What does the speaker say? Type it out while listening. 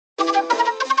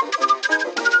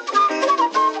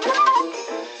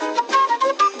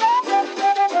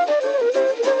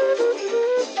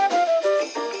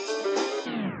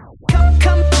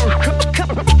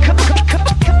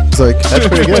like, that's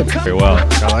pretty good. Very well.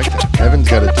 I like that. Evan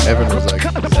was like,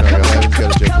 Evan's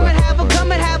got a joke left.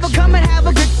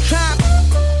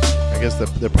 I guess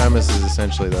the premise is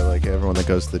essentially that like everyone that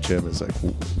goes to the gym is like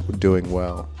doing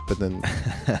well, but then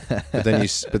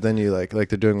you like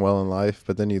they're doing well in life,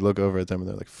 but then you look over at them and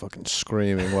they're like fucking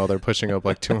screaming while they're pushing up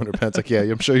like 200 pounds. Like, yeah,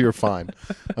 I'm sure you're fine.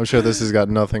 I'm sure this has got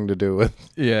nothing to do with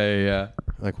Yeah.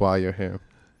 like why you're here.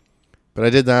 But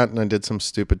I did that, and I did some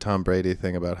stupid Tom Brady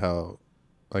thing about how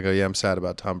like, oh yeah, I'm sad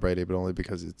about Tom Brady, but only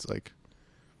because it's like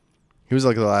he was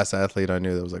like the last athlete I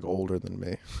knew that was like older than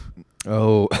me.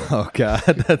 Oh God,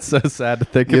 that's so sad to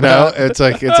think You about. know, it's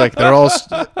like they're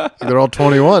all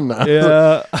 21 now.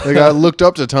 Yeah. Like I looked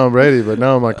up to Tom Brady, but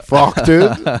now I'm like, fuck,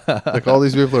 dude. Like all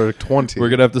these people are like 20. We're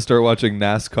gonna have to start watching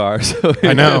NASCAR. So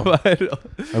I know.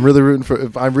 I'm really rooting for.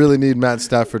 If I really need Matt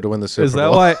Stafford to win the Super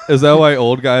Bowl. Is that why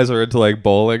old guys are into like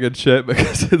bowling and shit?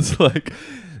 Because it's like,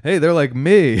 hey, they're like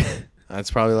me. That's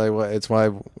probably like what. It's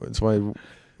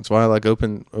why I like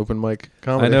open mic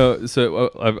comedy. I know.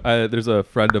 So there's a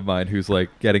friend of mine who's like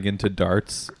getting into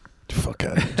darts. Fuck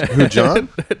out. Who, John?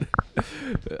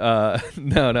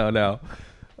 No.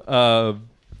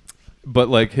 But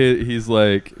like he's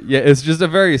like, yeah, it's just a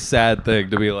very sad thing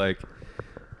to be like,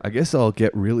 I guess I'll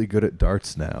get really good at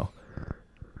darts now.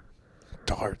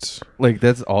 Darts. Like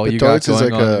that's all But you got darts is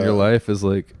going like on in your life is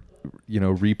like, you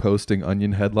know, reposting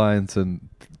Onion headlines and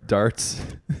darts.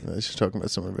 It's just talking about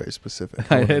someone very specific.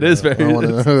 It is very. I want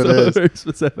to know who it is. Very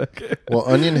specific. Well,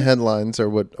 Onion headlines are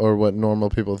what normal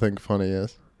people think funny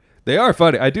is. They are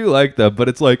funny. I do like them, but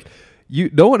it's like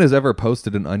no one has ever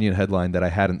posted an Onion headline that I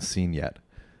hadn't seen yet.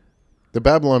 The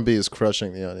Babylon Bee is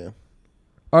crushing the Onion.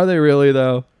 Are they really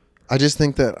though? I just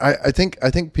think that I think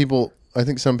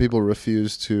some people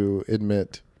refuse to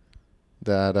admit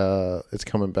that it's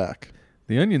coming back.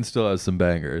 The Onion still has some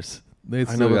bangers. They I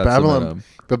still know, got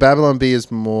but Babylon Bee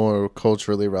is more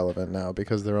culturally relevant now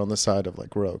because they're on the side of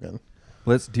like Rogan.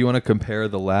 Do you want to compare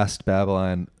the last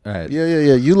Babylon? All right.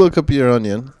 Yeah. You look up your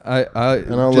Onion, and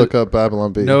I'll look up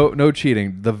Babylon Bee. No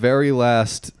cheating. The very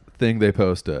last thing they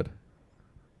posted.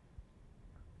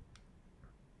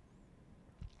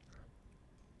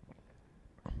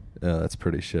 Oh, that's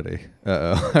pretty shitty.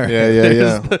 Uh-oh. All right.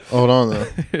 Yeah. Hold on, though.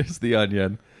 Here's the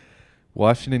Onion.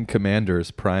 Washington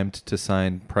Commanders primed to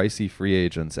sign pricey free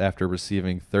agents after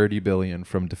receiving $30 billion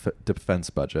from defense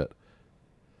budget.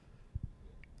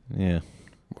 Yeah.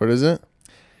 What is it?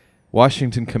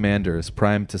 Washington Commanders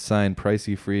primed to sign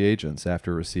pricey free agents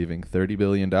after receiving $30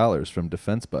 billion from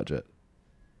defense budget.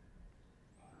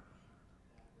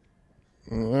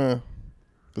 It's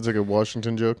like a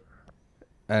Washington joke.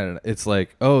 I don't know. It's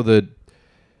like, oh, the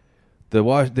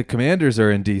Commanders are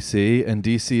in D.C., and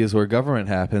D.C. is where government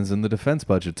happens, and the defense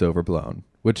budget's overblown,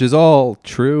 which is all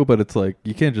true, but it's like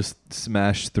you can't just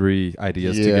smash three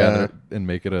ideas together and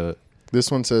make it a... This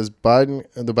one says,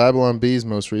 the Babylon Bee's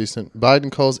most recent,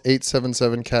 Biden calls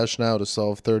 877 cash now to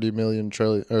solve 30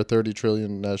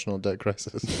 trillion national debt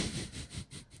crisis.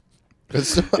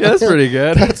 That's pretty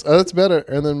good. That's better.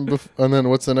 And then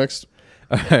what's the next?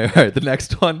 All right. The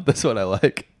next one, this one I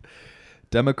like.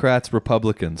 Democrats,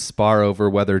 Republicans spar over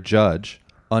whether judge,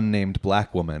 unnamed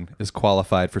black woman, is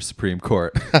qualified for Supreme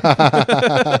Court.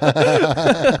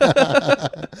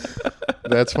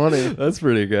 That's funny. That's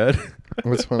pretty good.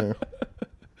 What's funny?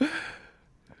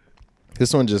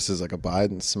 This one just is like a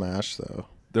Biden smash, though.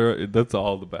 That's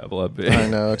all the Babylon Bee. I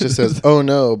know. It just says, oh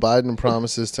no, Biden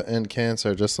promises to end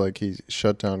cancer just like he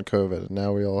shut down COVID. And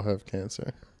now we all have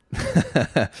cancer.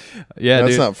 Yeah,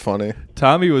 that's not funny.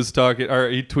 Tommy was talking, or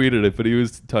he tweeted it, but he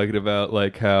was talking about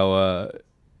like how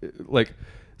like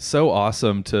so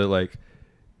awesome to like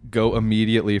go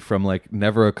immediately from like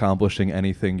never accomplishing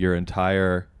anything your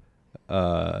entire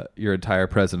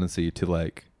presidency to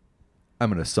like, I'm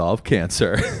gonna solve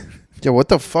cancer. Yeah, what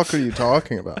the fuck are you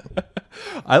talking about?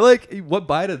 I like what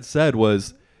Biden said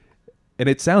was, and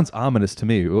it sounds ominous to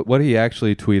me. What he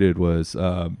actually tweeted was,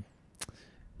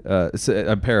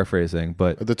 I'm paraphrasing,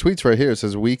 but the tweet's right here. It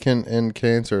says, we can end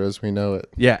cancer as we know it.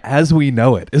 Yeah, as we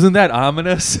know it. Isn't that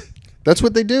ominous? That's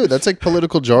what they do. That's like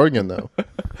political jargon, though.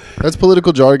 That's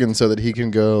political jargon so that he can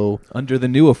go... Under the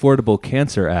new Affordable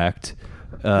Cancer Act,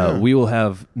 we will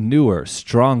have newer,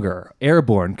 stronger,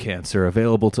 airborne cancer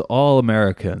available to all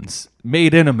Americans,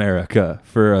 made in America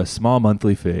for a small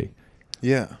monthly fee.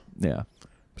 Yeah. Yeah.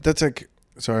 But that's like...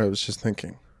 Sorry, I was just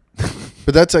thinking.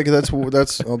 But that's I'll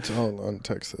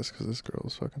untext this because this girl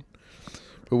is fucking.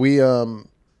 But we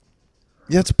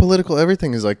it's political.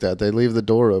 Everything is like that. They leave the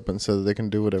door open so that they can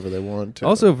do whatever they want to.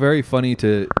 Also, very funny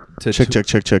to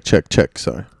check.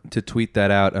 Sorry. To tweet that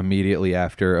out immediately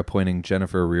after appointing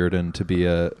Jennifer Reardon to be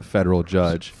a federal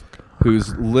judge.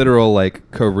 whose literal like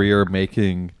career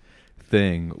making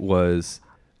thing was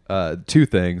two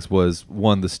things. Was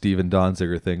one, the Steven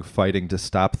Donziger thing, fighting to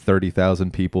stop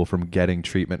 30,000 people from getting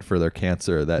treatment for their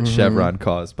cancer that Chevron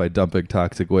caused by dumping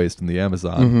toxic waste in the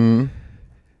Amazon.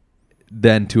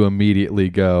 Then to immediately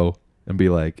go and be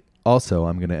like, also,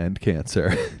 I'm going to end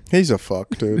cancer. He's a fuck,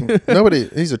 dude.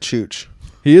 He's a chooch.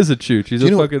 He is a chooch. He's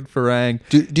a fucking farang.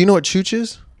 Do you know what chooch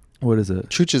is? What is it?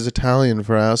 Chooch is Italian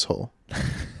for asshole.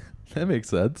 That makes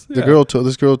sense. This girl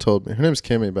told me. Her name's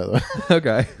Kimmy, by the way.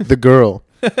 Okay. The girl.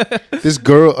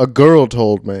 A girl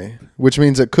told me, which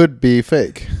means it could be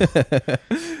fake. A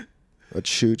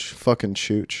chooch, fucking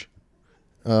chooch.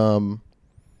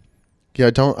 Yeah,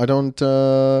 I don't.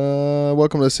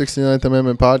 Welcome to the 69th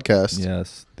Amendment podcast.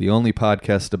 Yes, the only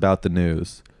podcast about the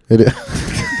news. It is.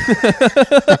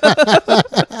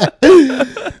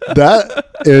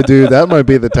 Dude, that might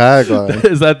be the tagline.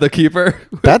 Is that the keeper?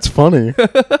 That's funny.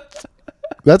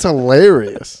 That's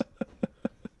hilarious.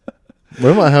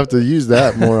 We might have to use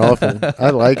that more often. I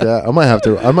like that.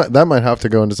 That might have to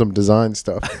go into some design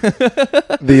stuff.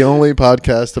 The only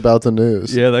podcast about the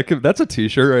news. Yeah, that's a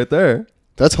t-shirt right there.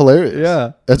 That's hilarious.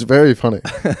 Yeah. That's very funny.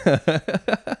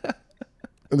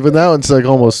 But now it's like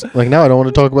almost like now I don't want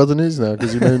to talk about the news now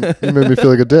because you made me feel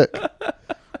like a dick.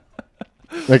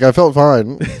 Like I felt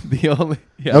fine.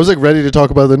 I was like ready to talk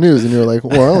about the news, and you're like,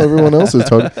 "Well, everyone else is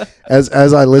talking." As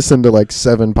I listened to like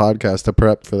 7 podcasts to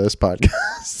prep for this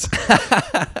podcast,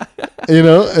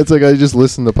 it's like I just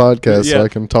listen to podcasts so I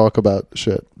can talk about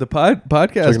shit. The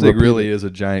podcasting really is a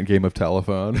giant game of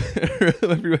telephone.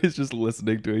 Everybody's just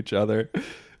listening to each other.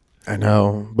 I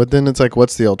know, but then it's like,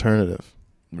 what's the alternative?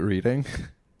 Reading.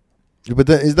 But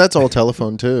that's all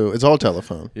telephone too. It's all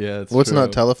telephone. Yeah, it's what's true.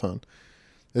 not telephone?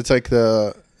 It's like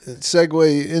the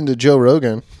segue into Joe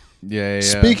Rogan. Yeah.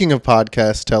 Speaking of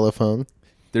podcast telephone,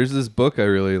 there's this book I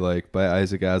really like by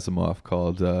Isaac Asimov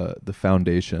called The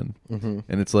Foundation, and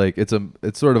it's like it's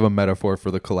sort of a metaphor for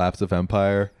the collapse of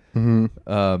empire. And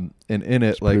in it,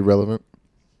 it's pretty relevant.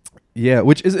 Yeah,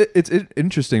 which is it's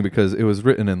interesting because it was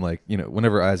written in like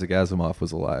whenever Isaac Asimov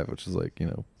was alive, which is like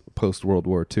post World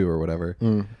War II or whatever.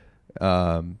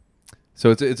 So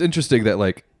it's interesting that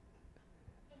like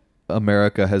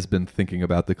America has been thinking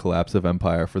about the collapse of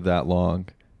empire for that long.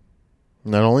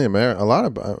 Not only America, a lot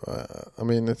of. I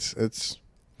mean, it's.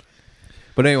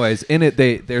 But anyways, in it,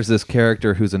 there's this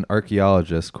character who's an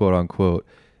archaeologist, quote unquote,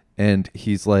 and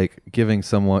he's like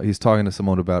he's talking to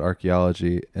someone about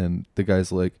archaeology, and the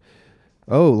guy's like,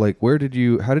 "Oh, like how did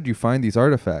you find these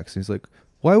artifacts?" And he's like,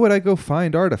 "Why would I go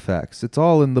find artifacts? It's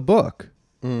all in the book."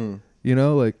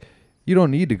 Like you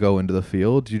don't need to go into the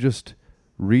field. You just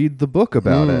read the book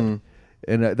about it.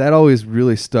 And that always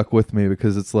really stuck with me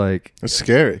because it's like... It's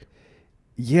scary.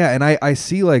 Yeah, and I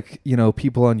see like,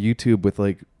 people on YouTube with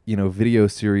like, video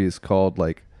series called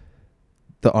like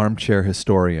The Armchair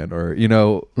Historian or,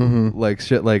 like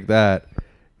shit like that.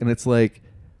 And it's like,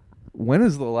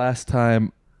 when's the last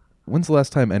time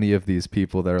any of these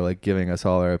people that are like giving us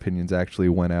all our opinions actually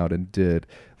went out and did?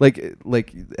 Like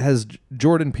has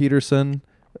Jordan Peterson,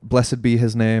 blessed be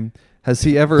his name, has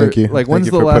he ever... Thank you. Like, Thank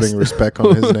you for putting respect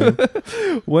on his name.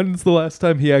 When's the last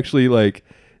time he actually like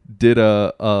did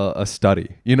a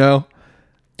study?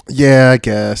 Yeah, I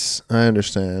guess I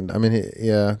understand. I mean,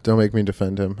 don't make me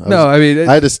defend him. I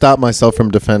had to stop myself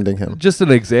from defending him. Just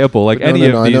an example, like I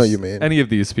know what you mean. Any of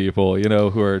these people,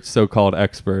 who are so-called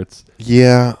experts.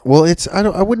 Yeah, well,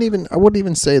 I wouldn't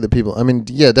even say the people. I mean,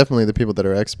 yeah, definitely the people that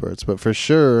are experts, but for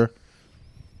sure,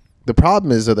 the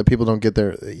problem is that people don't get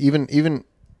there.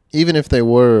 Even if they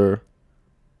were,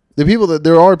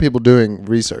 there are people doing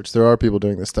research. There are people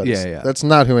doing the studies. Yeah. That's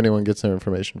not who anyone gets their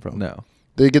information from. No.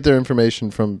 They get their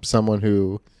information from someone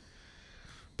who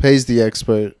pays the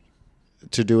expert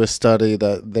to do a study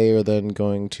that they are then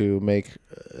going to make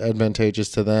advantageous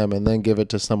to them and then give it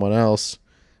to someone else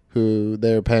who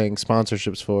they're paying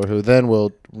sponsorships for, who then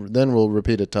will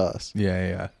repeat it to us.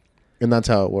 Yeah. And that's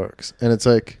how it works. And it's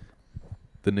like...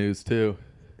 The news, too.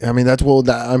 I mean,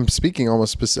 I'm speaking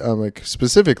almost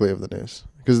specifically of the news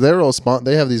because they're all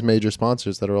they have these major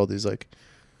sponsors that are all these like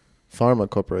pharma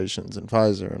corporations and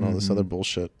Pfizer and all this other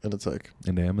bullshit, and it's like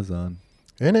and Amazon,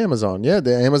 yeah,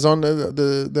 the Amazon,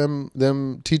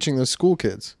 them teaching the school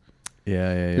kids,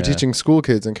 they're teaching school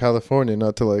kids in California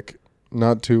not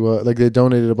to they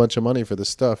donated a bunch of money for this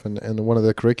stuff, and one of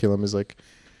the curriculum is like.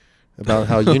 About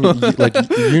how unions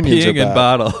peeing are bad. In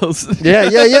bottles.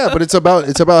 Yeah. But it's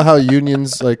about how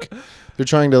unions like they're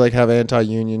trying to like have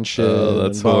anti-union shit. Oh,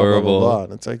 that's and blah, horrible. Blah, blah, blah.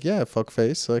 And it's like, yeah, fuck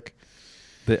face. Like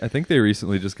I think they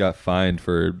recently just got fined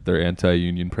for their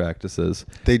anti-union practices.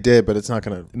 They did, but it's not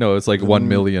going to. No, it's like $1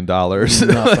 million.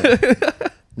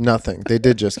 Nothing. They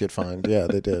did just get fined. Yeah,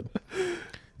 they did.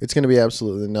 It's going to be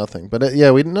absolutely nothing. But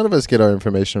yeah, none of us get our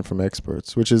information from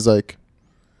experts, which is like,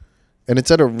 and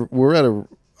it's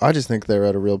I just think they're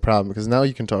at a real problem because now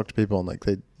you can talk to people and like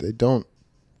they don't.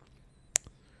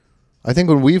 I think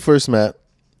when we first met,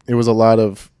 it was a lot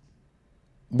of,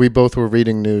 we both were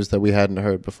reading news that we hadn't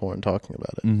heard before and talking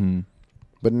about it. Mm-hmm.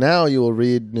 But now you will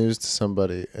read news to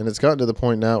somebody, and it's gotten to the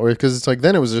point now where, because it's like,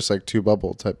 then it was just like two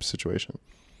bubble type situation.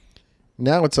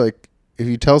 Now it's like, if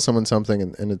you tell someone something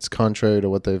and it's contrary to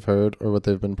what they've heard or what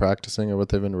they've been practicing or what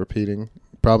they've been repeating,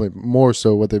 probably more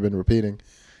so what they've been repeating,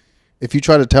 if you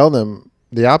try to tell them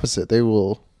the opposite, they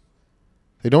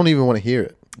don't even want to hear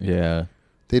it. Yeah.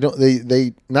 They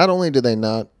not only do they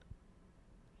not,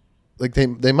 like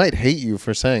they might hate you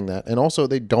for saying that, and also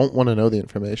they don't want to know the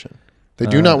information. They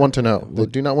do not want to know. They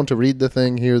do not want to read the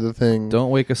thing, hear the thing. Don't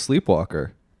wake a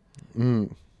sleepwalker. You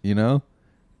know?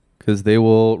 Because they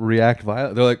will react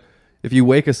violently. They're like, if you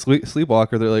wake a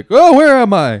sleepwalker, they're like, oh, where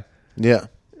am I? Yeah.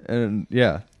 And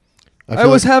yeah. I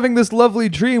was having this lovely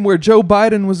dream where Joe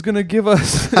Biden was going to give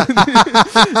us,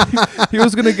 he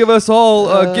was going to give us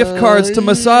all gift cards to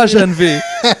Massage Envy.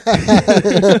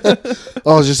 I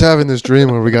was just having this dream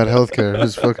where we got healthcare. It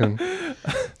was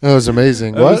was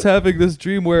amazing. I was having this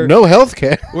dream where no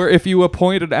healthcare. Where if you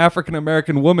appoint an African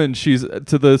American woman, she's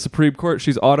to the Supreme Court,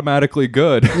 she's automatically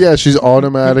good. Yeah, she's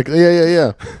automatically.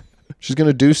 Yeah. She's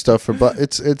gonna do stuff for, but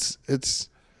it's.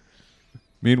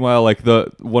 Meanwhile, like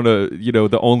the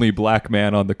only black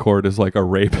man on the court is like a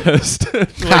rapist,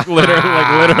 like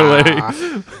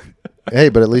literally. Hey,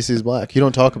 but at least he's black. You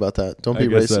don't talk about that. Don't be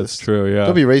racist. That's true. Yeah.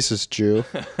 Don't be racist, Jew.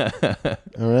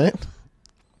 All right.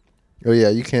 Oh yeah,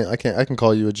 you can't. I can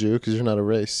call you a Jew because you're not a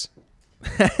race.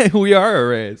 We are a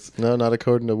race. No, not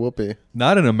according to Whoopi.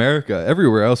 Not in America.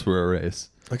 Everywhere else, we're a race.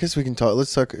 I guess we can talk.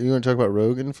 Let's talk. You want to talk about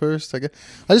Rogan first? I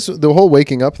guess. The whole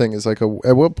waking up thing is like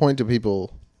at what point do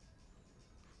people?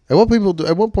 At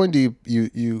what point do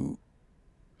you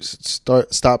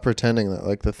stop pretending that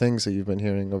like the things that you've been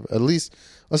hearing of, at least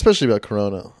especially about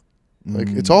Corona, like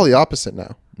it's all the opposite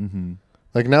now. Mm-hmm.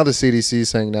 Like now the CDC is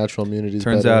saying natural immunity is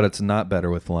Turns better. out it's not better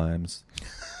with limes.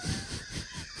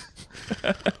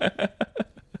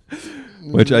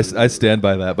 Which I stand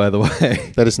by that, by the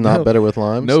way. That it's not better with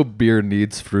limes? No beer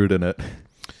needs fruit in it.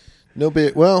 No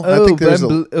beer. Well, I think there's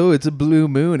it's a blue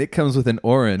moon. It comes with an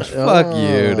orange. Fuck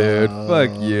you, dude.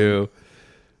 Fuck you.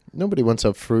 Nobody wants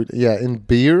a fruit. Yeah, in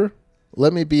beer?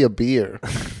 Let me be a beer.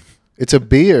 It's a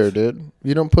beer, dude.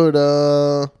 You don't put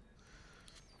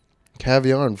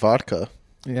caviar and vodka.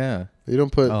 Yeah. You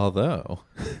don't put... Although.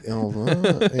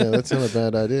 Yeah, that's not a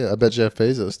bad idea. I bet Jeff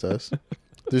Bezos does.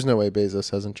 There's no way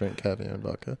Bezos hasn't drank caviar and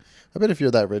vodka. I bet if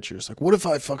you're that rich, you're just like, what if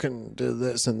I fucking did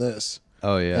this and this?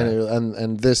 Oh, yeah.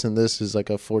 And this and this is like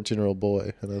a 14-year-old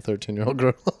boy and a 13-year-old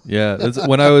girl. Yeah.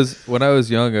 When I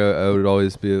was young, I would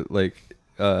always be like...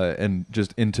 and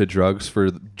just into drugs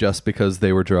just because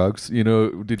they were drugs. You know,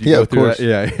 did you go through course.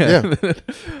 that? Yeah.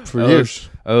 For years.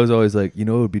 I was always like, you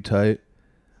know what would be tight?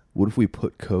 What if we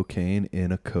put cocaine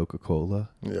in a Coca-Cola?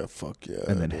 Yeah, fuck yeah.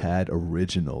 And then had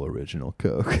original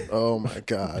Coke. Oh my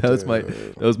God. That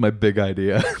was my big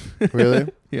idea.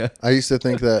 Really? Yeah. I used to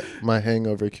think that my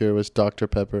hangover cure was Dr.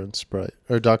 Pepper and Sprite,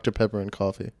 or Dr. Pepper and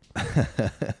coffee.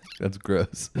 That's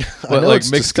gross. I know, like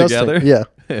it's mixed disgusting. together? Yeah.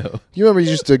 Ew. You remember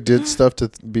you just did stuff to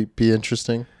be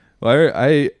interesting? Well,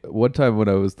 I one time when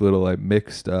I was little, I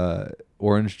mixed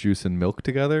orange juice and milk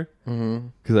together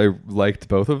because I liked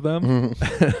both of them.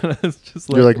 It's just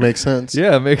You're like, makes sense.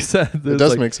 Yeah, it makes sense. It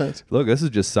does make sense. Look, this is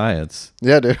just science.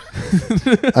 Yeah, dude.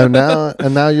 and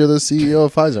now you're the CEO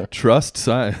of Pfizer. Trust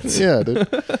science. Yeah, dude.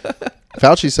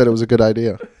 Fauci said it was a good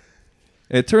idea.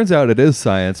 It turns out it is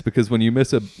science because when you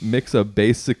mix a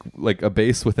base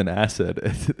with an acid,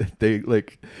 they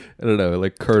like, I don't know,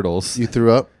 like curdles. You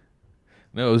threw up?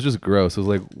 No, it was just gross. It was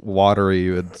like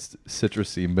watery and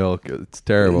citrusy milk. It's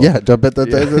terrible. Yeah, I bet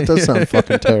that does sound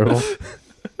fucking terrible.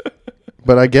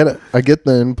 But I get it. I get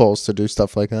the impulse to do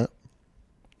stuff like that.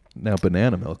 Now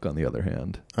banana milk, on the other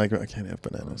hand. I can't have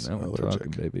bananas. Now we're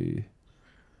talking, baby.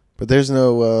 But there's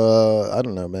no, I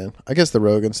don't know, man. I guess the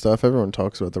Rogan stuff. Everyone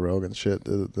talks about the Rogan shit,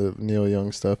 the Neil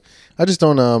Young stuff. I just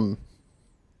don't,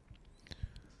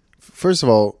 first of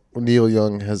all, Neil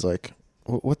Young has like,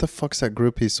 what the fuck's that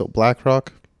group he sold?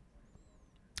 BlackRock?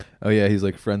 Oh yeah, he's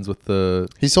like friends with the...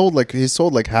 He sold like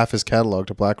half his catalog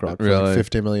to BlackRock for really? like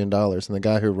 $50 million. And the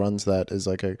guy who runs that is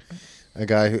like a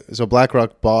guy who... So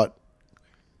BlackRock bought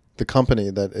the company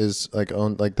that is like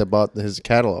owned, like that bought his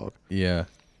catalog. Yeah.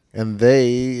 And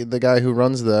the guy who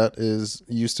runs that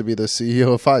used to be the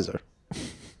CEO of Pfizer.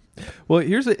 Well,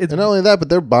 it's And not only that, but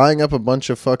they're buying up a bunch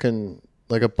of fucking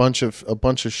like a bunch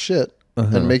of shit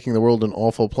and making the world an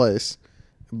awful place.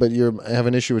 But you have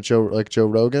an issue with Joe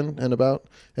Rogan and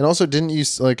also didn't you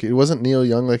like it wasn't Neil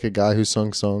Young like a guy who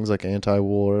sung songs like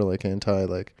anti-war, like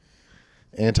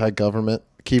anti-government,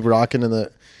 keep on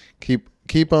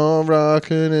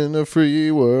rocking in the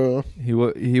free world.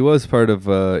 He was part of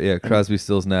Crosby,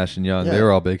 Stills, Nash and Young. Yeah. They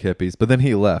were all big hippies, but then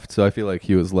he left, so I feel like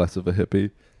he was less of a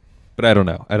hippie. But I don't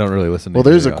know. I don't really listen to Well,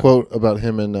 there's Neil a Young. quote about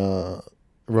him in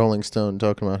Rolling Stone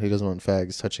talking about he doesn't want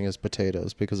fags touching his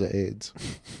potatoes because of AIDS.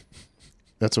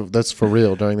 That's for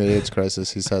real. During the AIDS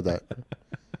crisis, he said that.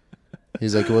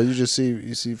 He's like, well, you see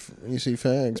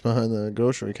fags behind the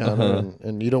grocery counter,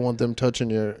 and you don't want them touching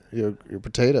your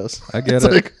potatoes. I get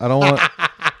it. Like, I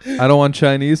don't want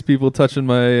Chinese people touching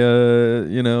my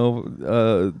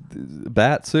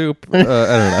bat soup. I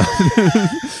don't know.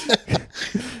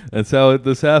 That's how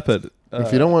this happened.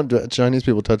 If you don't want Chinese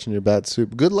people touching your bat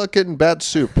soup, good luck getting bat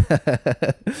soup.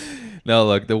 No,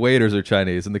 look, the waiters are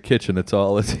Chinese. In the kitchen, it's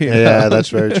all Latino. Yeah, that's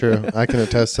very true. I can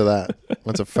attest to that.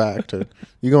 That's a fact.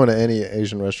 You go into any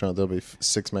Asian restaurant, there'll be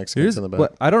 6 Mexicans in the back.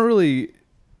 What, I don't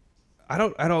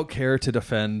care to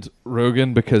defend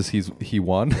Rogan because he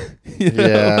won. Like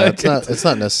it's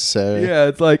not necessary. Yeah,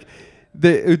 it's like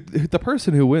the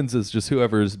person who wins is just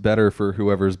whoever's better for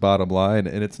whoever's bottom line,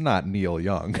 and it's not Neil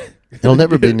Young. It'll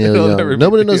never be Neil Young.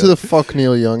 Nobody knows who the fuck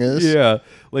Neil Young is. Yeah,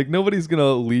 like nobody's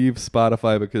gonna leave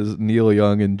Spotify because Neil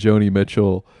Young and Joni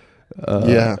Mitchell.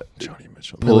 Joni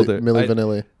Mitchell, Milli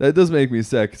Vanilli. That does make me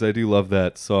sad because I do love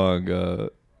that song.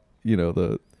 The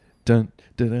dun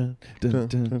dun dun dun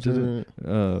dun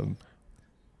dun.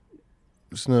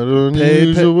 It's not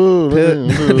unusual.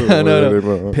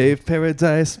 No. Pave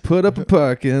paradise, put up a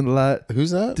parking lot.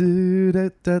 Who's that?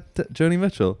 Joni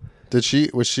Mitchell.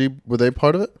 Were they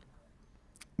part of it?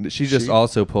 She just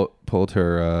also pulled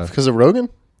her because of Rogan?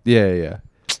 Yeah.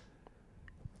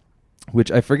 Which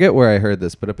I forget where I heard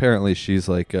this, but apparently she's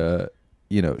like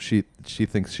she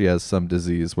thinks she has some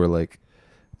disease where like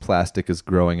plastic is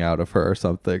growing out of her or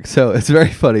something. So it's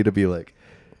very funny to be like,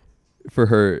 for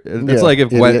her, it's like if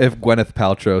Gwyneth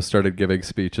Paltrow started giving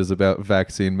speeches about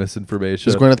vaccine misinformation.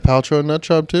 Is Gwyneth Paltrow a nut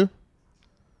job too?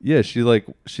 Yeah, she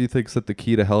thinks that the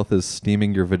key to health is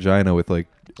steaming your vagina with like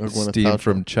steam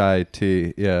from chai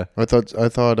tea. Yeah. I thought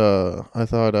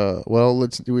well,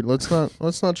 let's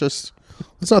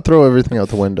not throw everything out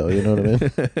the window, you know what I mean?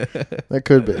 That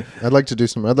could be. I'd like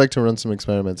to run some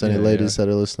experiments. Any ladies that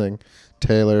are listening,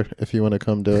 Taylor, if you want to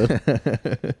come do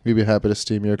it, we'd be happy to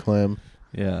steam your clam.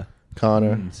 Yeah.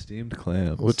 Connor. Steamed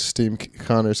clams. Let's steam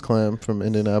Connor's clam from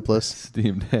Indianapolis.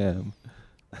 Steamed ham.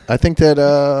 I think that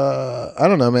I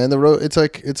don't know, man. It's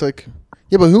like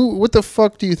yeah, but what the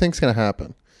fuck do you think's gonna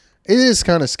happen? It is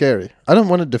kind of scary. I don't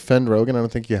want to defend Rogan. I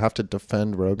don't think you have to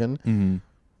defend Rogan. Mm-hmm.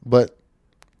 But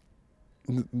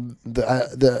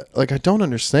I don't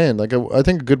understand. Like I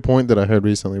think a good point that I heard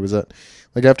recently was that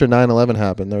like after 9/11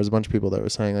 happened, there was a bunch of people that were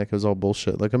saying like it was all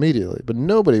bullshit, like immediately, but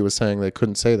nobody was saying they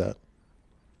couldn't say that.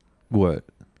 What?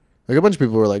 Like a bunch of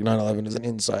people were like 9/11 is an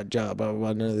inside job, blah, blah,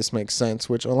 blah, none of this makes sense,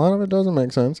 which a lot of it doesn't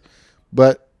make sense.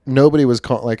 But nobody was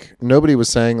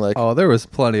saying like, oh, there was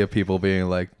plenty of people being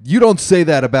like, you don't say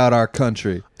that about our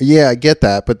country. Yeah, I get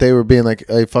that, but they were being like,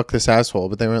 hey, fuck this asshole,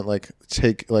 but they weren't like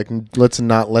let's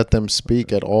not let them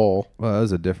speak at all. Well, that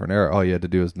was a different era. All you had to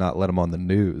do is not let them on the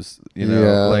news. You know,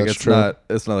 yeah, like that's it's true.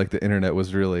 It's not like the internet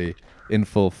was really in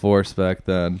full force back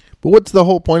then. But what's the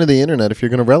whole point of the internet if you're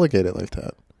going to relegate it like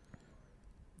that?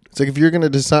 It's like if you're going to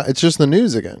decide, it's just the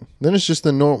news again. Then it's just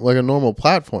a normal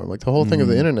platform. Like the whole thing of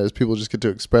the internet is people just get to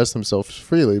express themselves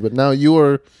freely. But now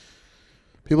people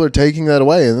are taking that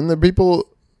away, and then the people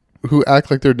who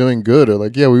act like they're doing good are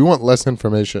like, yeah, we want less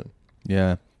information.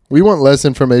 Yeah, we want less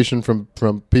information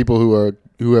from people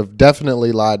who have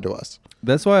definitely lied to us.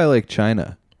 That's why I like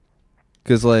China,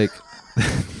 because like.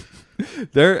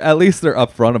 They're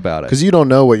upfront about it. Because you don't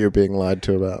know what you're being lied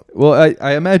to about. Well,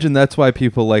 I imagine that's why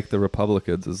people like the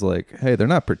Republicans is like, hey, they're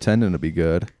not pretending to be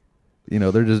good. You know,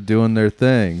 they're just doing their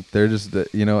thing. They're just,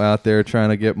 out there trying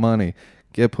to get money.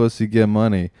 Get pussy, get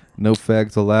money. No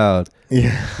fags allowed.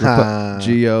 Yeah.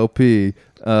 GOP.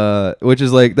 Which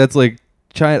is like, that's like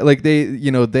China. Like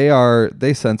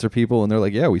they censor people and they're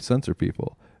like, yeah, we censor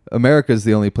people. America's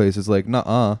the only place that's like,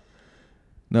 nuh-uh.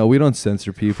 No, we don't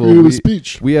censor people. Freedom of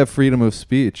speech. We have freedom of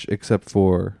speech, except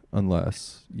for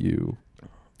unless you.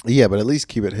 Yeah, but at least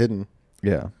keep it hidden.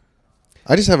 Yeah.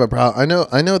 I just have a problem. I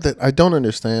know that I don't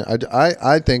understand.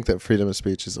 I think that freedom of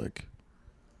speech is like.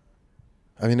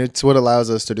 I mean, it's what allows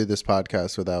us to do this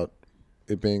podcast without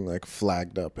it being like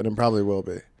flagged up, and it probably will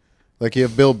be. Like you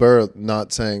have Bill Burr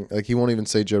not saying, like he won't even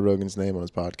say Joe Rogan's name on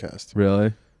his podcast.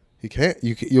 Really? He can't.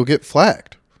 You'll get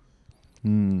flagged.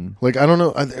 Hmm. Like I don't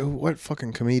know what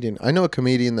fucking comedian. I know a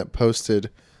comedian that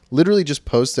literally just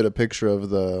posted a picture of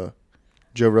the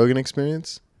Joe Rogan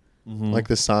Experience, like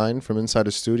the sign from inside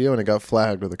a studio, and it got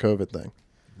flagged with a COVID thing.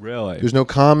 Really? There's no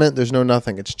comment. There's no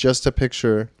nothing. It's just a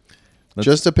picture.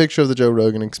 Just a picture of the Joe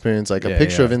Rogan Experience, like a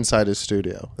picture of inside his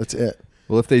studio. That's it.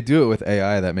 Well, if they do it with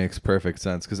AI, that makes perfect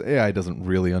sense because AI doesn't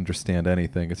really understand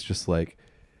anything. It's just like,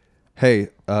 hey,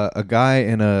 a guy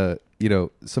in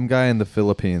some guy in the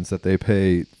Philippines that they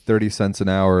pay 30 cents an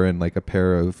hour and like a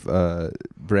pair of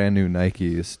brand new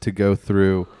Nikes to go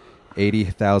through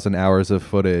 80,000 hours of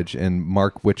footage and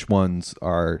mark which ones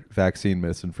are vaccine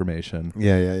misinformation.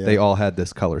 Yeah. They all had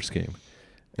this color scheme.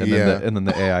 And then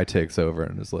the AI takes over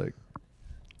and is like,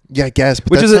 yeah, I guess.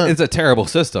 But which is it's a terrible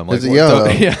system. Like,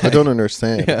 I don't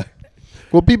understand. Yeah.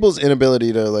 Well, people's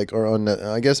inability to like,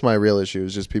 I guess my real issue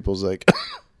is just people's like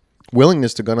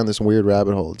willingness to go down this weird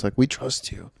rabbit hole. It's like, we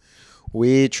trust you.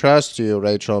 We trust you,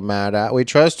 Rachel Maddow. We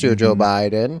trust you, Joe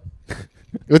Biden.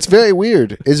 It's very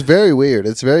weird. It's very weird.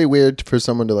 It's very weird for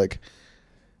someone to like,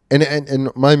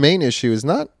 and my main issue is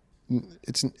not,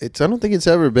 it's I don't think it's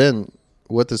ever been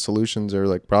what the solutions or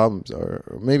like problems are,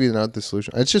 or maybe not the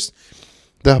solution. It's just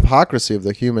the hypocrisy of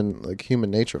the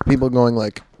human nature. People going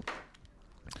like,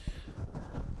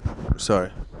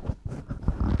 sorry,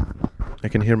 I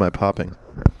can hear my popping.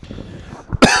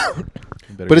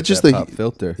 But it's just the pop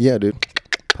filter. Yeah, dude.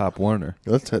 Pop Warner.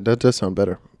 That does sound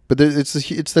better. But it's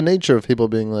the nature of people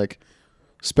being like,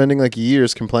 spending like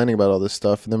years complaining about all this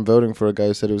stuff, and then voting for a guy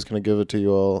who said he was going to give it to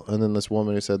you all, and then this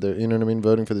woman who said that, you know what I mean,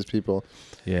 voting for these people.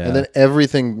 Yeah. And then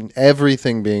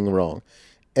everything being wrong.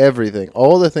 Everything.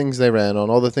 All the things they ran on,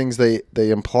 all the things they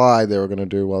implied they were going to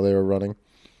do while they were running.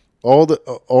 All the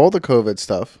COVID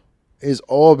stuff it's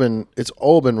all been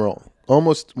wrong.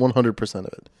 Almost 100% of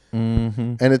it.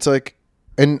 Mm-hmm. And it's like,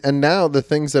 and now the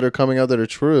things that are coming out that are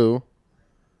true,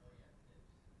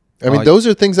 I mean, those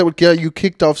are things that would get you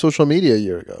kicked off social media a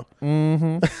year ago.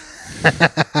 Mm-hmm.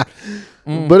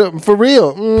 But for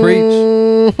real.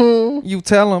 Preach. You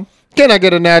tell them. Can I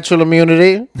get a natural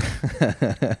immunity?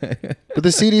 But the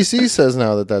CDC says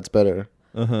now that that's better.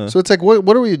 Uh-huh. So it's like,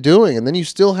 what are we doing? And then you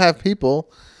still have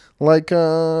people like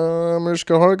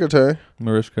Mariska Hargitay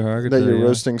that you're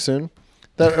roasting soon.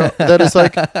 That is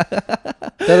like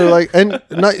that are like, and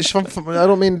not, I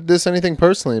don't mean this anything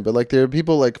personally, but like there are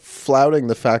people like flouting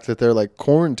the fact that they're like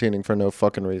quarantining for no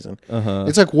fucking reason. Uh-huh.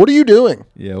 It's like, what are you doing?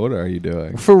 Yeah, what are you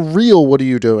doing? For real, what are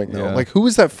you doing though? Yeah. Like, who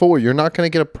is that for? You're not going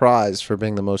to get a prize for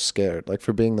being the most scared. Like,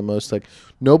 for being the most like,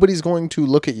 nobody's going to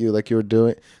look at you like you're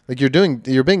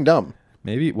being dumb.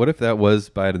 Maybe, what if that was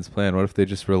Biden's plan? What if they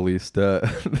just released,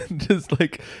 just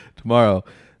like tomorrow,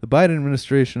 the Biden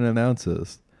administration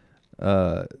announces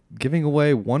giving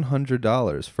away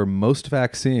 $100 for most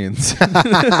vaccines.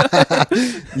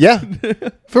 Yeah,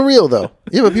 for real though.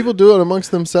 Yeah, but people do it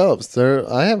amongst themselves.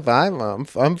 I'm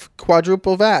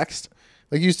quadruple vaxxed.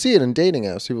 Like, you see it in dating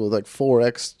apps. People with like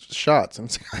 4x shots, and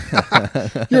it's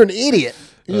like, you're an idiot.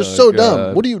 You're so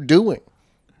dumb. What are you doing?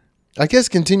 I guess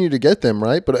continue to get them,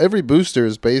 right? But every booster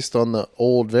is based on the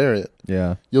old variant.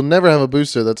 Yeah. You'll never have a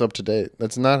booster that's up to date.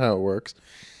 That's not how it works.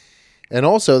 And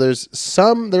also,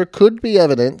 there could be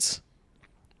evidence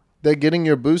that getting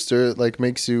your booster like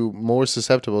makes you more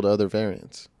susceptible to other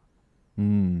variants.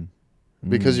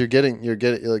 Because you're getting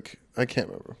like, I can't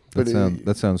remember. But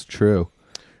that sounds true.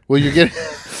 Well, you're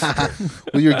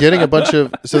getting a bunch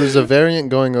of, so there's a variant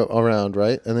going around,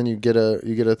 right? And then you get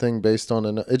a thing based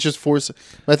on it just forces.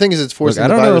 My thing is, it's forcing the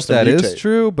virus to mutate. I don't know if that is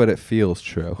true, but it feels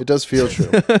true. It does feel true.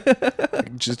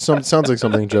 It sounds like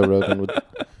something Joe Rogan would.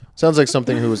 Sounds like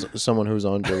someone who's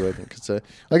on Joe Rogan could say.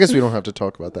 I guess we don't have to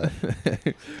talk about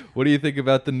that. What do you think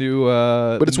about the new?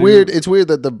 But it's weird. It's weird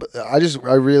that the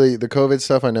COVID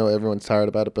stuff. I know everyone's tired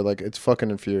about it, but like, it's fucking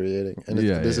infuriating. And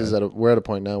we're at a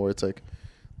point now where it's like,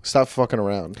 stop fucking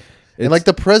around. And like,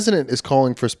 the president is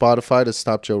calling for Spotify to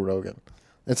stop Joe Rogan.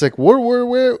 It's like, where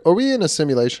are we in a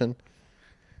simulation?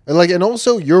 And like, and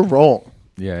also, you're wrong.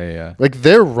 Yeah. Like,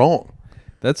 they're wrong.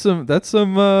 That's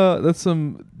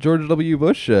some George W.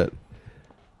 Bush shit.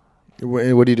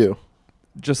 What do you do?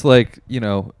 Just like,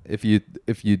 if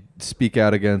you speak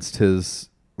out against his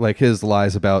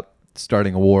lies about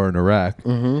starting a war in Iraq,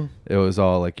 it was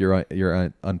all like,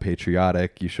 you're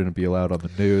unpatriotic. You shouldn't be allowed on the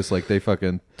news. Like, they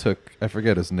fucking took, I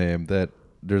forget his name, that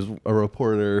there's a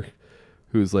reporter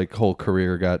whose like whole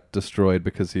career got destroyed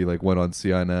because he like went on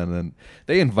CNN, and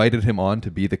they invited him on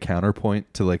to be the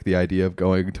counterpoint to like the idea of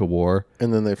going to war.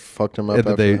 And then they fucked him up.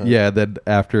 And then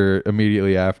after then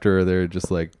immediately after, they're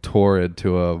just like tore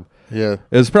into him. Yeah.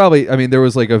 It was probably, I mean, there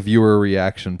was like a viewer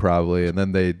reaction probably, and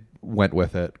then they went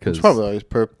with it. It's probably always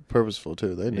purposeful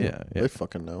too. They knew. Yeah. They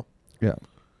fucking know. Yeah.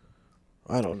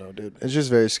 I don't know, dude. It's just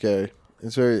very scary.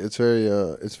 It's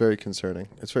very concerning.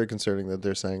 It's very concerning that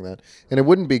they're saying that. And it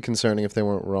wouldn't be concerning if they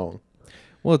weren't wrong.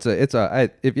 Well,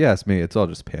 if you ask me, it's all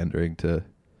just pandering to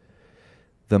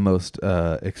the most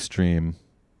extreme.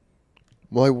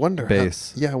 Well, I wonder.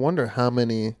 Base. I wonder how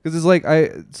many. Because it's like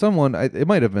it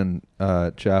might have been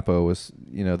Chapo was,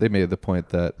 they made the point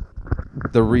that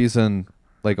the reason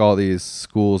like all these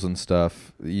schools and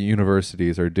stuff,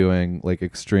 universities are doing like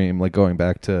extreme, like going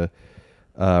back to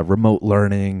remote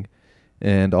learning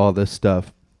and all this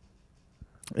stuff.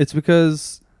 It's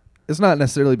not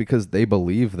necessarily because they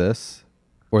believe this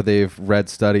or they've read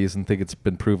studies and think it's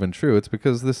been proven true. It's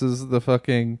because this is the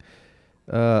fucking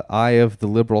eye of the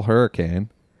liberal hurricane.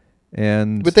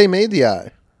 But they made the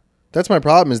eye. That's my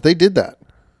problem is they did that.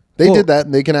 They did that,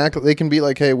 and they can be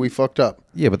like, hey, we fucked up.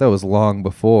 Yeah, but that was long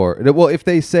before. Well, if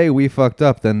they say we fucked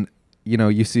up, then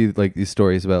you see like these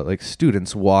stories about like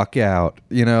students walk out.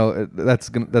 That's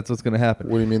what's gonna happen.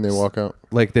 What do you mean they walk out?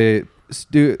 Like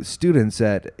students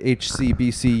at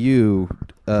HCBCU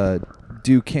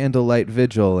do candlelight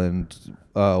vigil and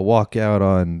walk out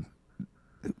on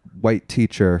white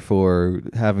teacher for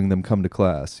having them come to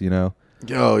class.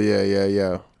 Oh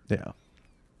yeah.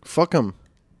 Fuck them.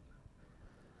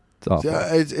 It's awful. Yeah,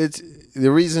 it's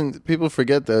the reason people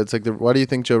forget that. It's like, why do you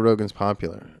think Joe Rogan's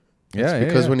popular? It's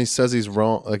because when he says he's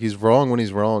wrong, like he's wrong when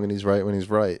he's wrong and he's right when he's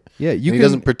right. Yeah, he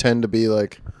doesn't pretend to be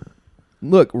like.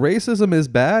 Look, racism is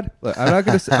bad. Look, I'm not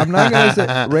gonna say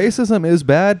racism is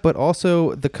bad, but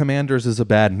also the Commanders is a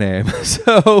bad name.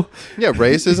 So yeah,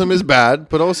 racism is bad,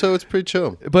 but also it's pretty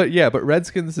chill. But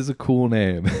Redskins is a cool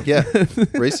name. Yeah,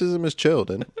 racism is chill,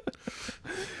 dude.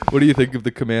 What do you think of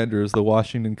the Commanders, the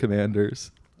Washington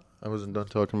Commanders? I wasn't done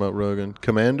talking about Rogan.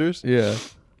 Commanders? Yeah.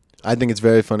 I think it's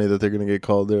very funny that they're going to get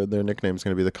called, their nickname's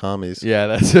going to be the Commies. Yeah,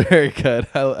 that's very good.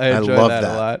 I enjoy love that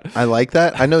a lot. I like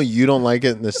that. I know you don't like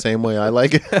it in the same way I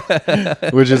like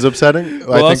it, which is upsetting.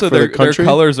 Well, I think also, their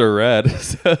colors are red.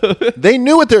 So. They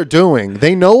knew what they're doing.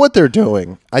 They know what they're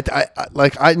doing.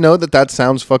 I know that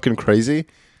sounds fucking crazy,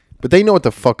 but they know what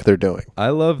the fuck they're doing. I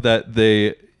love that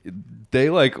they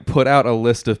like put out a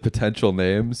list of potential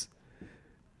names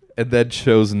and then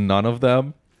chose none of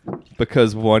them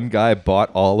because one guy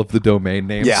bought all of the domain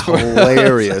names. Yeah,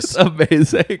 hilarious. That's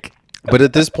amazing. But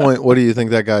at this point, what do you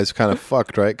think that guy's kind of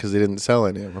fucked, right? Because he didn't sell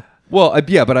any of them. Well,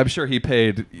 yeah, but I'm sure he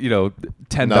paid,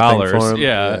 $10.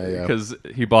 Yeah, because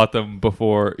he bought them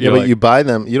before. Yeah, but you buy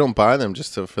them. You don't buy them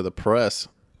just for the press.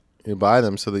 You buy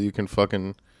them so that you can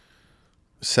fucking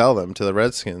sell them to the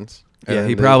Redskins. Yeah,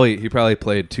 he probably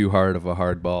played too hard of a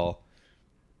hard ball.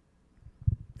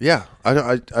 Yeah,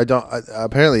 I don't.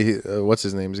 Apparently, what's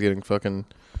his name is getting fucking.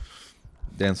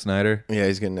 Dan Snyder. Yeah,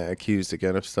 he's getting accused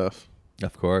again of stuff.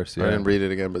 Of course, yeah. I didn't read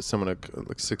it again, but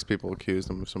like 6 people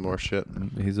accused him of some more shit.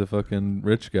 He's a fucking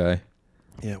rich guy.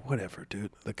 Yeah, whatever,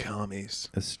 dude. The commies.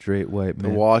 A straight white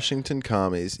man. The Washington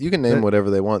commies. You can name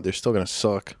whatever they want. They're still gonna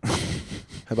suck.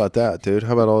 How about that, dude?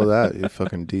 How about all of that? You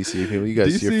fucking DC people. You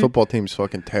guys, your football team's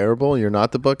fucking terrible. You're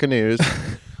not the Buccaneers.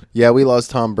 Yeah, we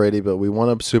lost Tom Brady, but we won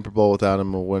a Super Bowl without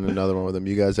him. We'll win another one with him.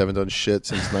 You guys haven't done shit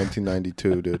since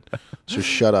 1992, dude. So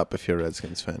shut up if you're a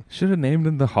Redskins fan. Should have named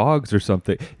them the Hogs or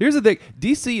something. Here's the thing.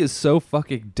 DC is so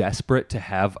fucking desperate to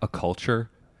have a culture.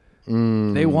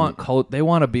 They want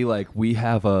to be like, we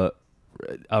have a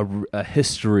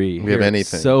history. We have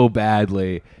anything so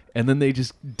badly, and then they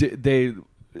just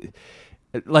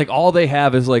like all they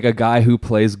have is like a guy who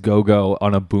plays go-go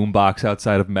on a boombox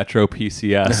outside of Metro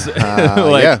PCS,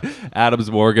 like Adams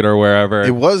Morgan or wherever.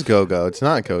 It was go-go. It's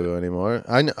not go-go anymore.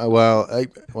 I know.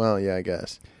 Well, yeah, I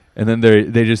guess. And then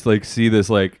they just like see this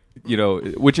like,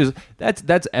 which is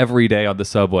that's every day on the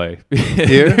subway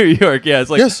here in New York. Yeah, it's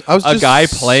like a guy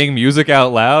playing music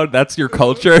out loud. That's your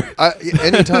culture.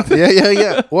 Anytime.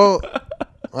 Yeah. Well.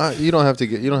 You don't have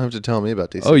to tell me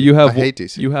about DC. Oh, I hate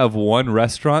DC. You have one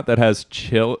restaurant that has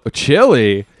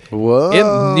chili.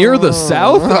 Whoa! Near the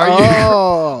South? Are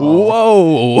you?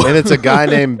 Whoa! And it's a guy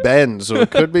named Ben, so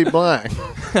it could be black.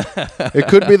 It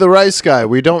could be the rice guy.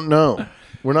 We don't know.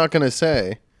 We're not gonna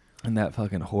say. And that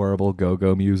fucking horrible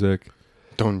go-go music.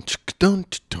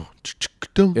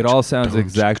 It all sounds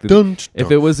exactly.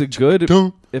 If it was a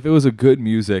good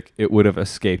music, it would have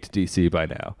escaped DC by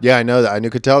now. Yeah, I know that. I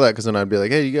could tell that because then I'd be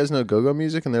like, "Hey, you guys know go-go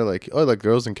music?" And they're like, "Oh, like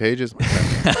Girls in Cages."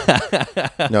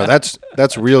 No, that's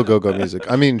real go-go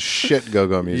music. I mean, shit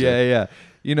go-go music. Yeah, yeah.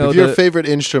 You know, if your favorite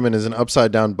instrument is an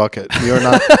upside down bucket, you're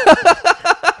not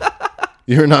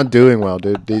you're not doing well,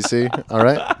 dude. DC, all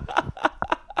right?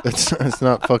 It's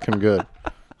not fucking good.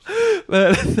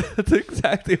 That's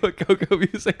exactly what go-go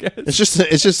music is.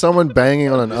 It's just someone banging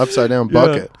on an upside down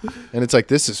bucket, and it's like,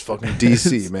 this is fucking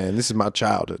DC, man. This is my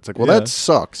childhood. It's like, well, that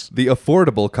sucks. The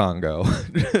affordable Congo.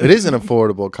 It is an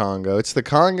affordable Congo. It's the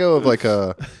Congo of like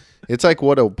a. It's like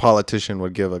what a politician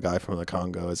would give a guy from the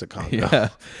Congo as a Congo. Yeah,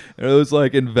 and it was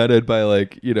like invented by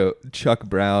like Chuck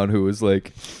Brown, who was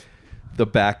like the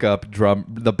backup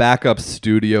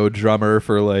studio drummer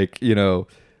for like whoever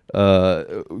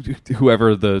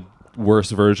the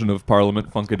worst version of Parliament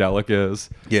Funkadelic is.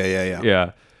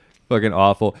 Yeah. Fucking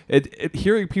awful.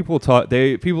 Hearing people talk,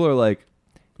 people are like,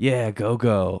 yeah,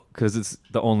 go, because it's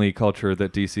the only culture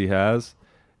that DC has.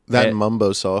 That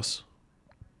mumbo sauce,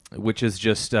 which is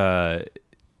just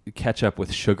ketchup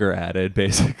with sugar added,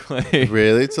 basically.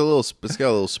 Really, it's got a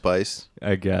little spice.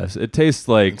 I guess it tastes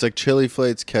like it's like chili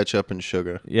flakes, ketchup, and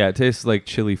sugar. Yeah, it tastes like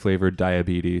chili flavored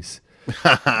diabetes.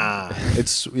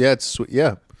 It's sweet.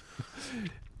 Yeah.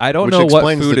 I don't know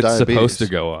what food it's supposed to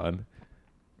go on.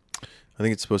 I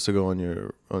think it's supposed to go on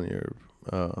your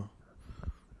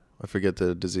I forget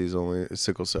the disease, only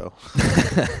sickle cell.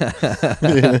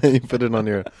 You put it on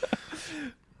your.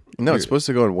 No, it's supposed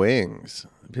to go on wings.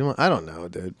 People, I don't know,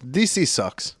 dude. DC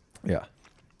sucks. Yeah.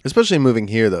 Especially moving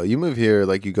here, though. You move here,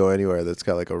 like you go anywhere that's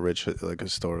got like a rich, like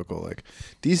historical, like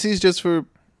DC's just for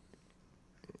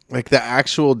like the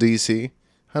actual DC.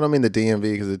 I don't mean the DMV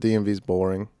because the DMV is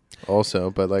boring, also,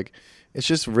 but like it's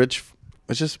just rich.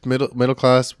 It's just middle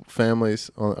class families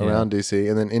around DC,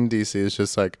 and then in DC it's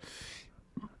just like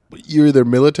you're either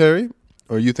military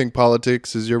or you think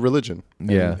politics is your religion.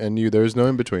 Yeah, and there's no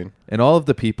in between. And all of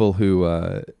the people who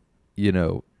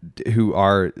who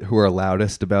are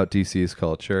loudest about DC's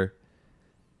culture,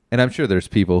 and I'm sure there's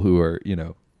people who are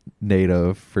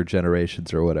native for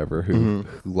generations or whatever who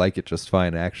like it just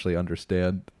fine, actually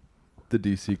understand the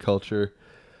DC culture.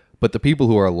 But the people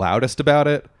who are loudest about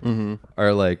it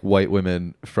are like white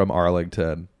women from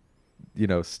Arlington,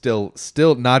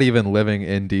 still not even living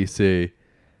in DC.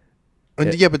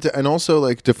 And also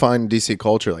like define DC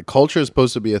culture. Like culture is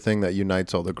supposed to be a thing that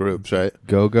unites all the groups, right?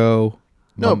 Go.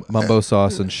 Mumbo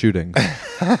sauce and shootings.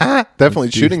 Definitely,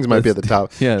 shootings might be at the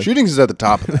top. Yeah, shootings is at the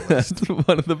top of the list.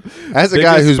 One of the as a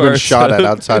guy who's been shot at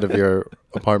outside of your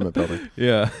apartment building,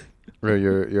 yeah, or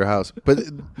your house. But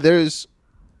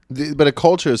but a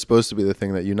culture is supposed to be the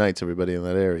thing that unites everybody in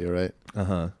that area, right?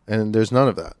 And there's none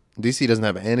of that. DC doesn't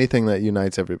have anything that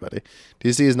unites everybody.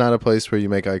 DC is not a place where you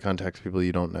make eye contact with people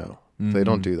you don't know. They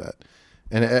don't do that.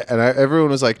 And everyone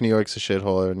was like, New York's a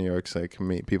shithole, or New York's like,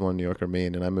 people in New York are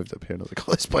mean. And I moved up here and I was like,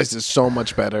 oh, this place is so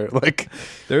much better. Like,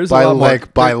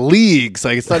 by leagues.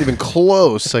 Like, it's not even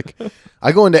close. Like,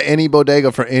 I go into any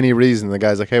bodega for any reason. The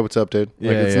guy's like, hey, what's up, dude?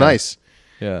 Like, it's nice.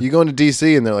 Yeah. You go into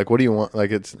DC and they're like, what do you want?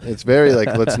 Like, it's very like,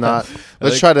 let's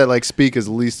try to like speak as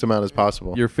least amount as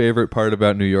possible. Your favorite part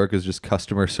about New York is just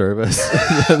customer service.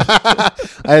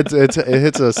 It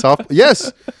hits a soft,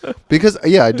 yes, because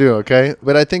I do. Okay.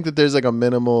 But I think that there's like a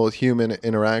minimal human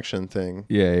interaction thing.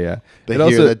 Yeah.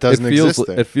 That doesn't exist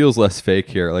there. It feels less fake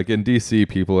here. Like in DC,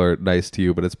 people are nice to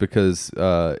you, but it's because,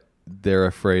 they're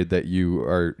afraid that you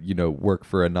are, work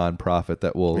for a nonprofit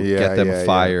that will get them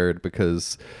fired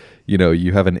because,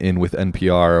 you have an in with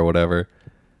NPR or whatever.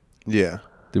 Yeah.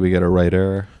 Did we get a right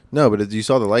error? No, but you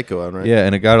saw the light go on, right? Yeah,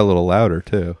 and it got a little louder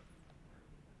too.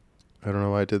 I don't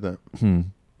know why I did that.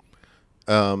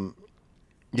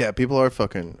 Yeah, people are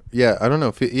fucking. Yeah, I don't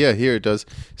know. Here it does.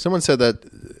 Someone said that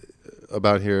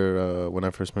about here when I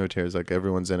first moved here. It's like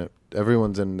everyone's in it.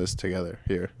 Everyone's in this together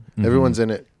here. Everyone's in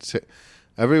it.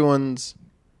 Everyone's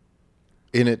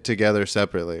in it together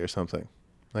separately or something.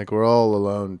 Like we're all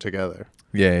alone together.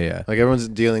 Yeah. Like everyone's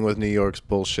dealing with New York's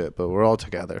bullshit, but we're all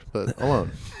together, but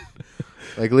alone.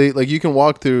 like you can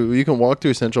walk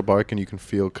through Central Park and you can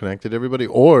feel connected to everybody,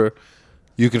 or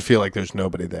you can feel like there's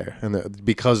nobody there, and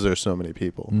because there's so many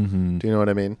people. Do you know what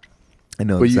I mean? I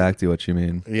know exactly what you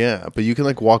mean. Yeah, but you can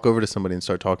like walk over to somebody and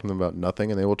start talking to them about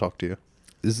nothing, and they will talk to you.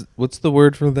 What's the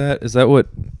word for that? Is that what?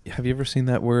 Have you ever seen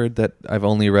that word that I've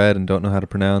only read and don't know how to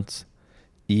pronounce?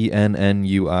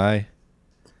 ENNUI.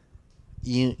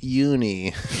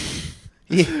 Uni.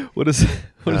 What is? I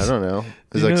don't know.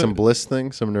 Is it like some bliss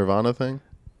thing, some nirvana thing?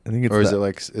 I think it's. Or is it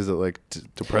like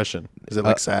depression? Is it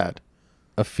like sad?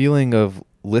 a feeling of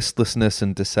listlessness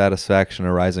and dissatisfaction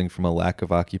arising from a lack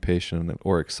of occupation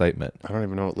or excitement. I don't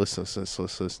even know what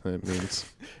listlessness means.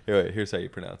 Here, wait, here's how you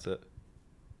pronounce it.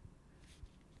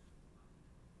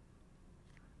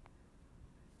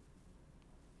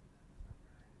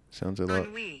 Sounds a lot.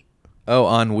 Ennui.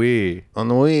 Oh, ennui.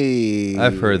 Ennui.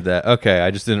 I've heard that. Okay, I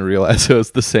just didn't realize it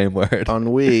was the same word.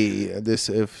 Ennui. This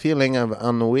feeling of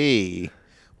ennui.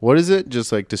 What is it?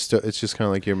 Just like it's just kind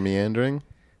of like you're meandering.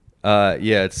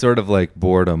 Yeah, it's sort of like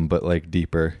boredom, but like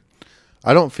deeper.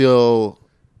 I do feel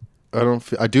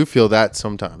that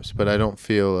sometimes, but I don't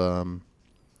feel.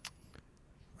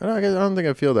 I don't think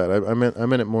I feel that. I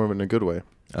meant it more in a good way.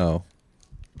 Oh,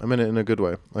 I meant it in a good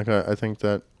way. Like I think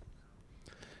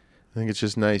it's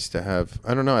just nice to have.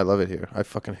 I don't know. I love it here. I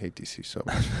fucking hate DC so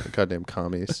much. The goddamn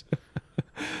commies.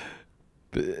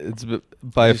 it's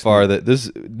by far that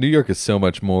this New York is so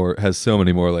much more, has so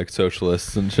many more like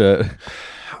socialists and shit.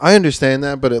 I understand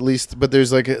that, but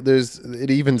it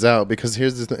evens out, because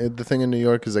here's the thing in New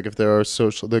York is like, if there are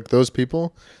those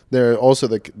people, they're also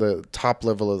the top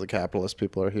level of the capitalist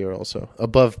people are here also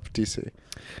above DC.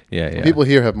 Yeah. The people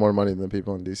here have more money than the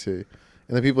people in DC,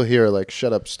 and the people here are like,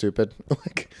 shut up, stupid.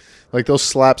 like they'll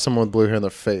slap someone with blue hair in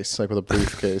their face, like with a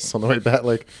briefcase on the way back,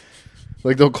 like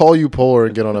they'll call you poor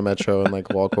and get on a metro and like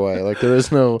walk away. Like there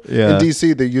is no in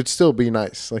DC that you'd still be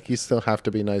nice. Like you still have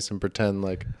to be nice and pretend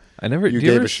like you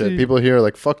gave a shit. People here are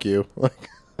like, fuck you. Like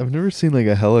I've never seen like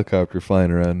a helicopter flying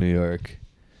around New York,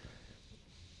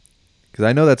 because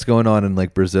I know that's going on in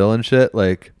like Brazil and shit.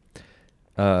 Like,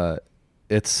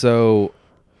 it's so.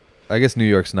 I guess New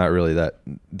York's not really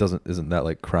isn't that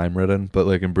like crime ridden, but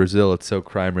like in Brazil it's so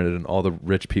crime ridden, and all the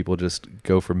rich people just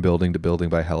go from building to building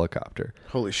by helicopter.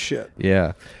 holy shit.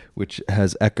 Yeah, which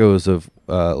has echoes of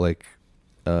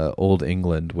old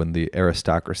England when the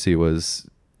aristocracy was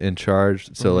in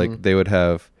charge. So like they would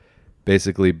have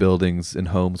basically buildings and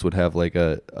homes would have like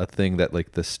a thing that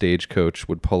like the stagecoach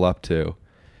would pull up to,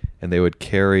 and they would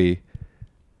carry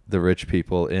the rich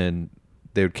people in.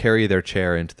 They would carry their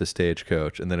chair into the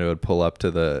stagecoach, and then it would pull up to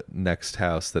the next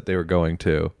house that they were going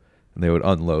to, and they would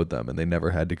unload them, and they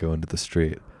never had to go into the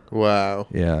street. Wow.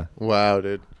 Yeah. Wow,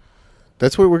 dude.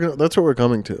 That's what we're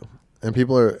coming to.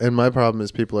 And my problem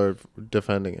is people are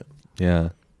defending it. Yeah.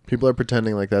 People are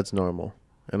pretending like that's normal,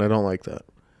 and I don't like that.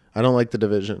 I don't like the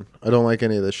division. I don't like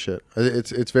any of this shit.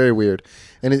 It's very weird,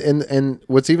 and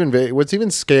what's even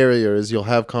scarier is you'll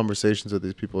have conversations with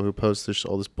these people who post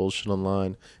all this bullshit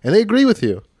online, and they agree with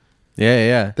you.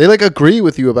 Yeah. They like agree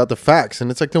with you about the facts,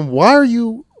 and it's like, then what are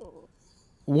you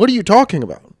talking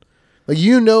about? Like,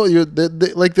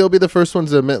 like they'll be the first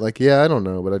ones to admit, like, yeah, I don't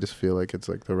know, but I just feel like it's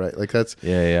like the right, like that's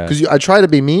because I try to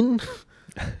be mean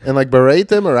and like berate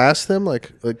them or ask them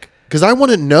like. Because I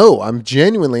want to know. I'm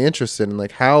genuinely interested in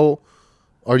like, how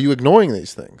are you ignoring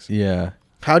these things? Yeah.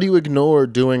 How do you ignore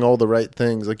doing all the right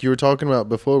things? Like you were talking about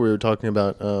before, we were talking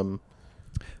about.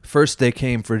 First they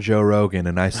came for Joe Rogan,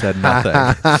 and I said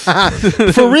nothing.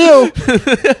 For real.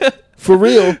 For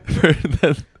real.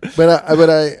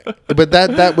 But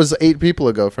that was 8 people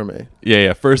ago for me.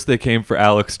 Yeah. First they came for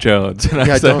Alex Jones, and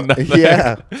I said nothing.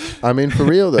 Yeah. I mean, for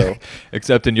real though.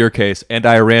 Except in your case, and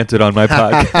I ranted on my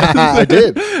podcast.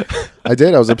 I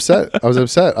did. I was upset.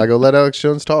 I go, let Alex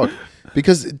Jones talk,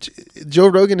 because Joe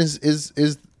Rogan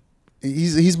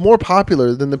he's more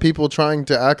popular than the people trying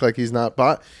to act like he's not.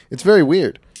 It's very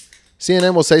weird.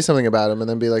 CNN will say something about him and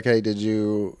then be like, hey, did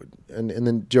you... And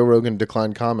then Joe Rogan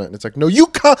declined comment. And it's like, no, you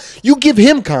give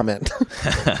him comment.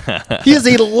 He is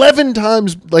 11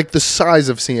 times like the size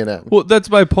of CNN. Well, that's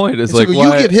my point. Is like,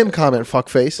 why, you give him comment,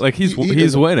 fuckface. Like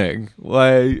he's winning.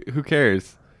 Why? Who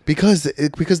cares? Because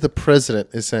the president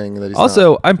is saying that he's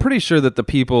also, not. I'm pretty sure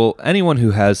that anyone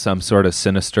who has some sort of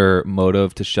sinister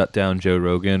motive to shut down Joe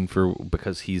Rogan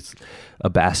because he's a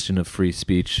bastion of free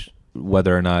speech,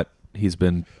 whether or not he's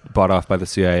been bought off by the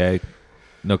CIA,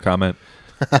 no comment.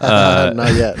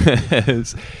 Not yet.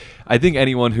 I think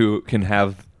anyone who can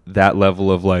have that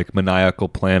level of like maniacal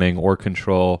planning or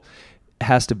control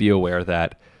has to be aware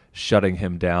that shutting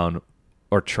him down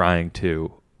or trying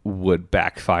to would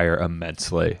backfire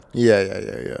immensely.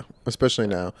 Yeah. Especially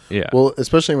now. Yeah. Well,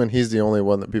 especially when he's the only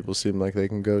one that people seem like they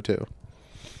can go to.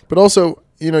 But also,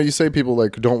 you say people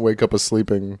like don't wake up a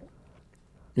sleeping,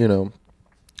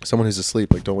 someone who's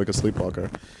asleep, like don't wake a sleepwalker.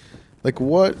 Like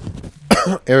what?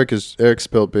 Eric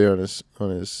spilled beer on his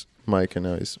mic, and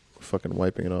now he's fucking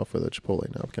wiping it off with a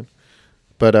Chipotle napkin.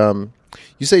 But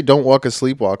You say don't walk a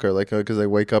sleepwalker, like, because they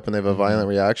wake up and they have a violent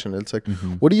reaction. It's like,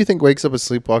 what do you think wakes up a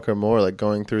sleepwalker more? Like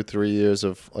going through 3 years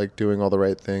of like doing all the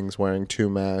right things, wearing 2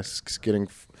 masks, getting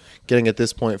at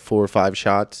this point 4 or 5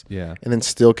 shots, Yeah. and then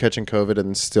still catching COVID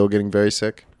and still getting very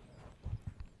sick.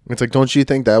 It's like, don't you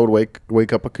think that would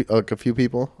wake up a few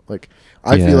people? Like,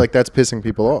 I Yeah. feel like that's pissing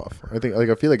people off. I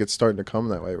feel like it's starting to come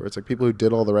that way, where it's like people who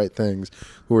did all the right things,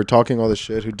 who were talking all the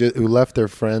shit, who left their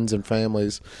friends and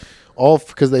families, all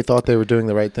because they thought they were doing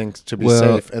the right things to be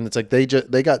safe, and it's like they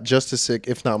got just as sick,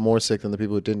 if not more sick, than the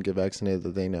people who didn't get vaccinated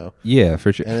that they know. Yeah,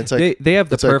 for sure. And it's like they have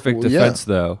the it's like, perfect well, yeah. defense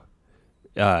though.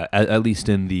 At least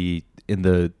in the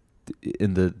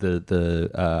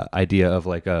idea of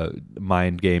like a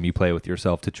mind game you play with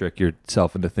yourself to trick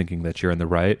yourself into thinking that you're in the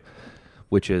right,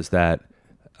 which is that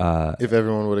If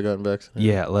everyone would have gotten vaccinated.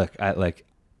 yeah, look,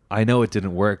 I know it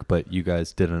didn't work, but you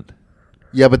guys didn't.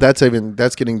 Yeah, but that's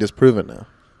getting disproven now.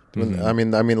 I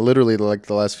mean, literally, like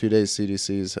the last few days, the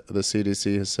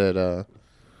CDC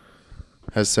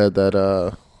has said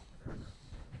that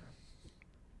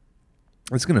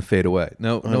It's gonna fade away.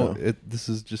 No, know. this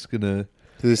is just gonna.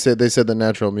 they said the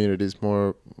natural immunity is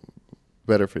more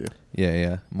better for you.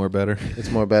 Yeah, more better.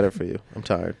 It's more better for you. I'm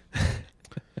tired.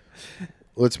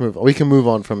 Let's move on. We can move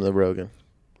on from the Rogan.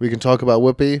 We can talk about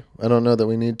Whoopi. I don't know that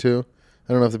we need to.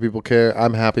 I don't know if the people care.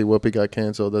 I'm happy Whoopi got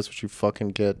canceled. That's what you fucking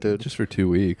get, dude. Just for 2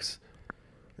 weeks.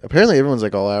 Apparently, everyone's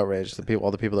like all outraged.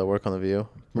 All the people that work on The View.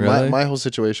 Really? My whole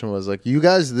situation was like, you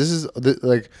guys, this is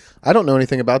like, I don't know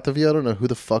anything about The View. I don't know who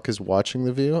the fuck is watching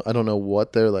The View. I don't know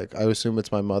what they're like. I assume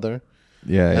it's my mother.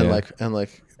 Yeah, And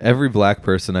like, every black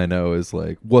person I know is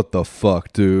like, "What the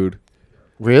fuck, dude?"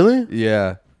 really?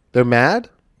 Yeah. They're mad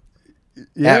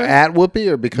Yeah. at Whoopi,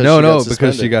 or because No,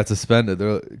 because she got suspended.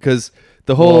 Because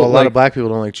the whole Well, a lot of black people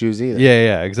don't like Jews either.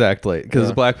 Yeah, exactly. Because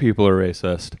Yeah. black people are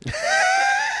racist.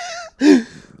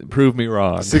 Prove me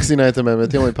wrong. 69th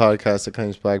Amendment, the only podcast that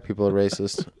claims black people are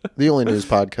racist. The only news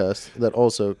podcast that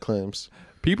also claims.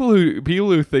 People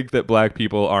who think that black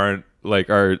people are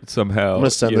somehow. I'm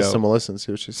gonna send this know, to Melissa and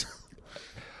see what she's.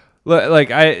 like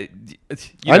I.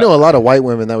 I know a lot of white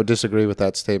women that would disagree with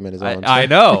that statement. Is all I'm I saying.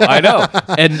 know,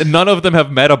 and none of them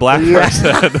have met a black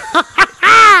person.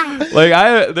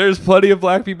 There's plenty of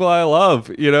black people I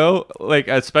love, like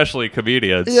especially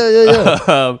comedians.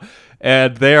 Yeah.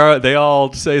 And they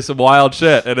all say some wild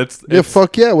shit, and it's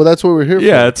Fuck yeah. Well, that's what we're here for.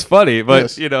 yeah, it's funny,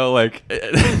 but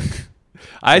Yes.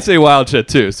 I say wild shit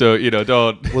too, so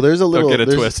don't. Well, there's a little. Don't get it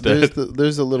there's, twisted.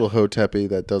 there's a little Hotepi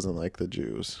that doesn't like the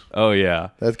Jews. Oh yeah,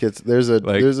 There's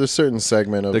a certain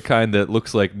segment of the kind that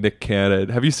looks like Nick Cannon.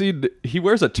 Have you seen? He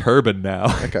wears a turban now.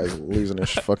 that guy's losing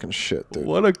his fucking shit, dude.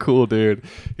 What a cool dude!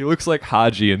 He looks like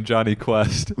Haji in Johnny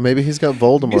Quest. Maybe he's got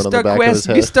Voldemort on the back of his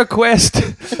head. Mr. Quest.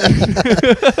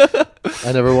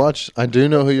 I never watched. I do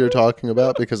know who you're talking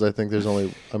about because I think there's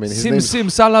only. I mean, his Sim name's. Sim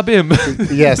Salabim.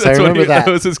 Yes, I That's what remember that.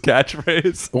 That was his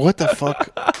catchphrase. What the fuck?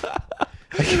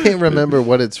 I can't remember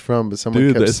what it's from, but someone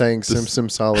Dude, kept this- saying this- "Sim Sim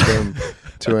Salabim"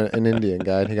 to an Indian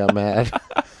guy, and he got mad.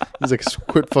 He's like,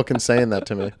 "Quit fucking saying that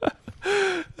to me."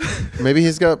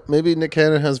 Maybe Nick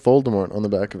Cannon has Voldemort on the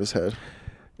back of his head,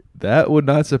 That would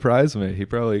not surprise me. He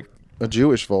probably. a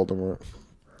Jewish Voldemort.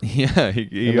 Yeah,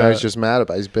 he And now he's just mad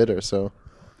about. He's bitter. So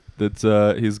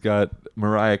he's got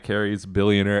Mariah Carey's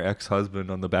billionaire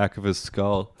ex-husband on the back of his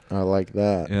skull. I like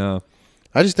that. Yeah.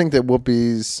 I just think that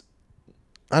Whoopi's.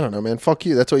 I don't know, man. Fuck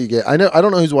you. That's what you get. I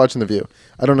don't know who's watching The View.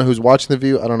 I don't know who's watching The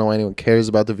View. I don't know why anyone cares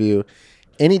about The View.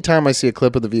 Anytime I see a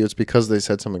clip of The View, it's because they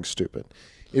said something stupid.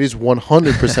 It is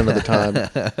 100% of the time.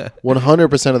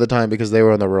 100% of the time because they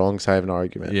were on the wrong side of an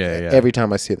argument. Yeah. Every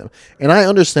time I see them. And I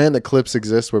understand that clips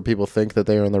exist where people think that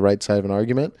they are on the right side of an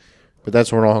argument, but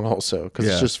that's wrong also because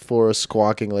it's just for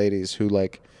squawking ladies who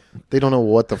they don't know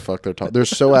what the fuck they're talking. They're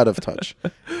so out of touch.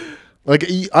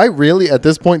 I really, at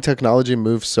this point, technology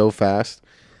moves so fast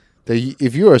that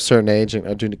if you're a certain age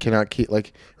and cannot keep and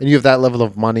you have that level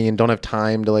of money and don't have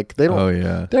time to they don't. Oh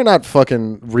yeah. They're not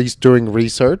fucking doing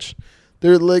research.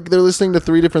 They're listening to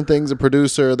 3 different things. A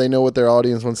producer, they know what their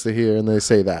audience wants to hear, and they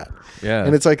say that. Yeah.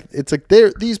 And it's like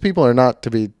these people are not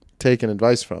to be taken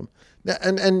advice from.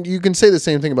 And you can say the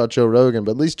same thing about Joe Rogan,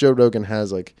 but at least Joe Rogan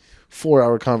has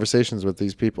 4-hour conversations with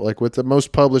these people, with the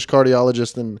most published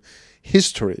cardiologist in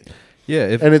history. Yeah.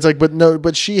 And it's but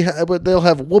they'll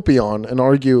have Whoopi on and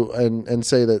argue and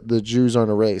say that the Jews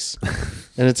aren't a race.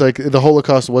 And it's the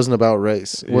Holocaust wasn't about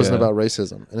race. It wasn't about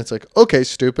racism. And it's okay,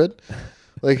 stupid.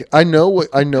 I know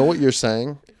what you're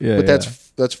saying, but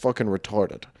that's fucking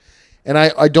retarded. And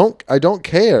I don't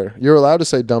care. You're allowed to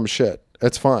say dumb shit.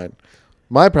 That's fine.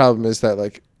 My problem is that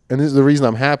and this is the reason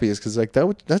I'm happy is because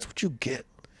that's what you get.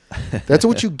 That's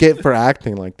what you get for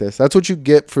acting like this. That's what you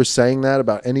get for saying that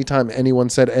about any time anyone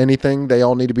said anything, they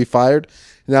all need to be fired.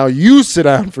 Now you sit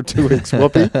down for 2 weeks,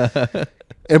 Whoopi.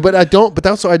 But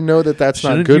also I know that that's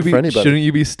not good for anybody. Shouldn't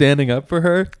you be standing up for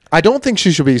her? I don't think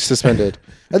she should be suspended.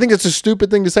 I think it's a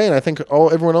stupid thing to say, and I think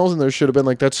everyone else in there should have been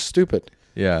like, that's stupid.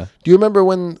 Yeah. Do you remember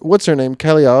when, what's her name,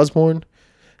 Kelly Osbourne?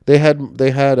 They had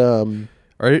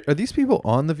Are these people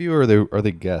on The View, or are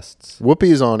they guests?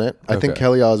 Whoopi's on it. I think Okay.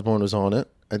 Kelly Osbourne was on it.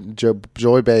 And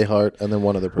Joy Behar, and then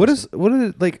one other person. What is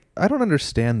it like? I don't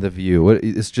understand The View.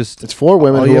 It's just It's 4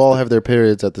 women who all to- have their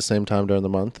periods at the same time during the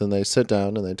month, and they sit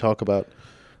down and they talk about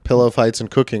pillow fights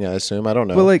and cooking, I assume. I don't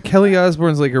know. But like Kelly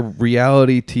Osbourne's like a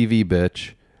reality TV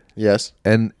bitch, yes.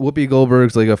 and Whoopi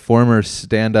Goldberg's like a former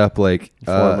stand-up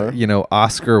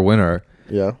Oscar winner.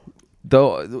 Yeah.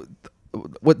 Though,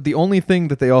 what the only thing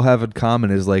that they all have in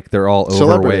common is like they're all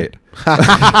Celebrity.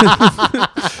 overweight.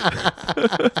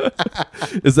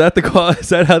 Is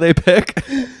that how they pick?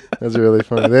 That's really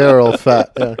funny. They are all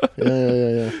fat.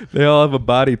 Yeah. They all have a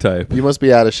body type. You must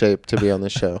be out of shape to be on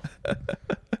this show.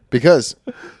 Because,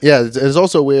 yeah, it's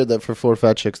also weird that for 4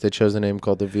 fat chicks, they chose a name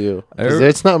called The View. 'Cause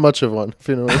it's not much of one, if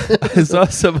you know what I mean. I saw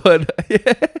someone.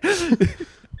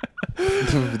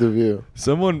 The View.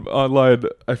 Someone online,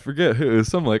 I forget who,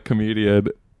 some like comedian.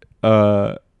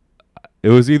 It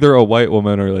was either a white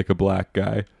woman or like a black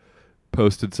guy.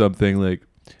 Posted something like,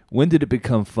 "When did it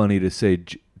become funny to say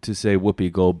Whoopi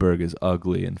Goldberg is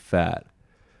ugly and fat?"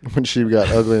 When she got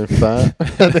ugly and fat.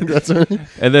 I think that's what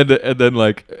And then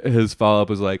like his follow up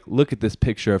was like, "Look at this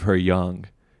picture of her young."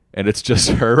 And it's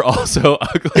just her also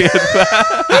ugly and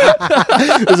fat.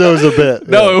 it was a bit.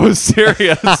 No, it was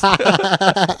serious.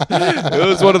 It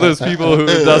was one of those people who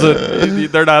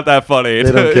they're not that funny.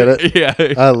 They don't get it? Yeah.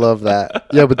 I love that.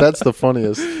 Yeah, but that's the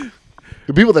funniest.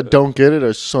 The people that don't get it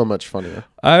are so much funnier.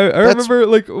 I remember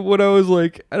like when I was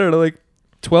like, I don't know, like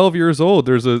 12 years old,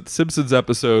 there's a Simpsons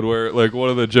episode where like one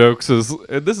of the jokes is,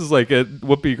 and this is like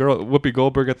Whoopi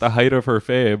Goldberg at the height of her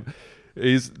fame.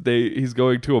 He's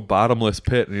going to a bottomless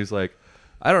pit, and he's like,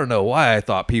 I don't know why I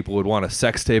thought people would want a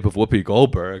sex tape of Whoopi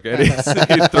Goldberg, and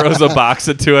he throws a box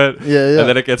into it, Yeah. and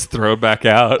then it gets thrown back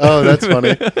out. Oh, that's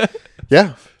funny.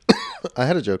 Yeah. I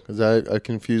had a joke because I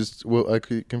confused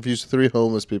 3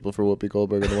 homeless people for Whoopi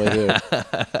Goldberg on the way here.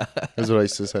 That's what I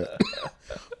used to say.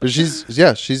 But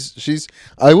she's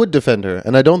I would defend her,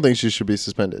 and I don't think she should be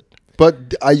suspended. But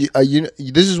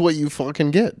this is what you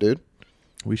fucking get, dude.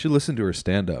 We should listen to her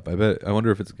stand up. I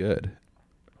wonder if it's good.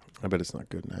 I bet it's not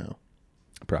good now.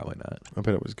 Probably not. I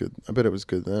bet it was good. I bet it was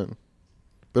good then.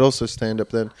 But also stand up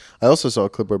then. I also saw a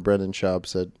clip where Brendan Schaub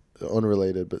said,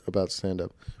 unrelated but about stand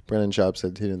up. Brendan Schaub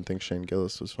said he didn't think Shane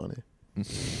Gillis was funny.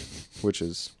 Which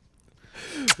is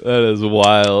That is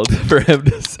wild for him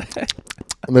to say.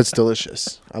 and that's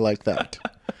delicious. I like that.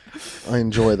 I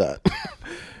enjoy that.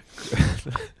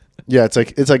 Yeah, it's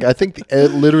like I think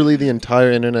literally the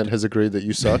entire internet has agreed that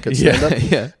you suck at stand up.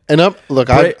 Yeah. And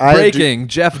Breaking: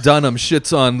 Jeff Dunham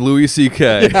shits on Louis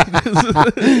C.K.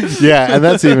 Yeah, and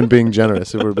that's even being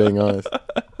generous if we're being honest.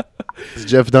 'Cause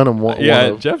Jeff Dunham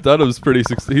Jeff Dunham's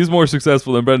he's more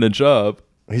successful than Brendan Schaub.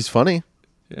 He's funny.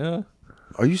 Yeah.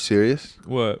 Are you serious?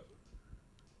 What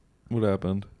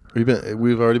happened?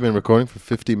 We've already been recording for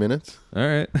 50 minutes? All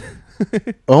right.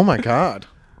 Oh my god.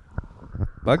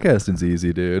 Podcasting's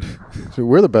easy, dude. So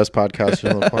we're the best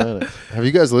podcasters on the planet. Have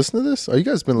you guys listened to this? Are you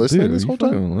guys been listening Dude, this whole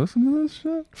time? Listen to this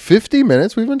shit? 50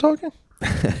 minutes we've been talking?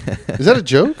 Is that a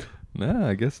joke? Nah,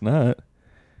 I guess not.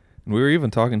 We were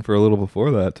even talking for a little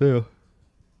before that too.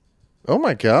 Oh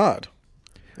my god.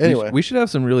 Anyway, we should have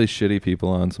some really shitty people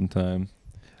on sometime.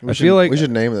 we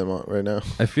should name them right now.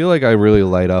 I feel like I really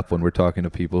light up when we're talking to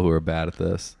people who are bad at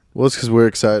this. Well, it's because we're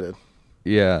excited.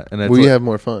 Yeah, and We have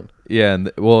more fun. Yeah, and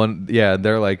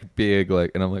they're like big,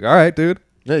 like, and I'm like, all right, dude.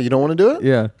 Yeah, you don't want to do it?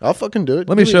 Yeah, I'll fucking do it.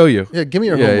 let me show you. Yeah, give me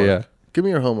your homework. Yeah. Give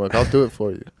me your homework. I'll do it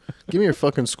for you. Give me your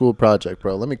fucking school project,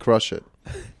 bro. Let me crush it.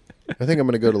 I think I'm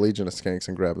going to go to Legion of Skanks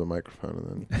and grab the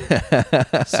microphone and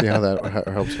then see how that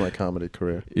helps my comedy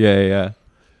career. Yeah.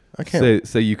 I can't.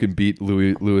 Say you can beat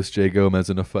Louis J. Gomez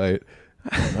in a fight.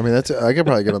 I mean, I could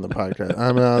probably get on the podcast. I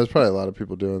mean, there's probably a lot of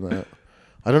people doing that.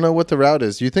 I don't know what the route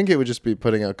is. You think it would just be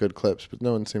putting out good clips, but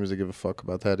no one seems to give a fuck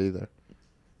about that either.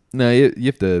 No, you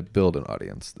have to build an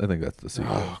audience. I think that's the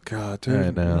secret. Oh, God, dude. I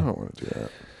know. I don't want to do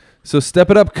that. So step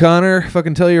it up, Connor.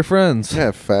 Fucking tell your friends. Yeah,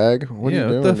 fag. What are you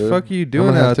doing, what the dude? fuck are you doing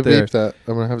I'm gonna have out to there? beep that.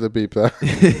 I'm gonna have to beep that.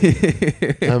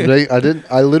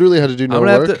 I literally had to do no I'm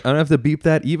work. gonna have to beep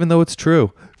that, even though it's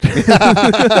true.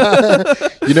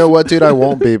 You know what, dude? I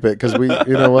won't beep it because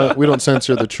you know what? We don't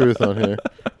censor the truth on here.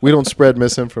 We don't spread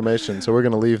misinformation, so we're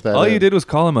gonna leave that. All in. you did was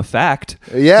call him a fact.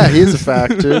 Yeah, he's a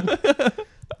fact, dude.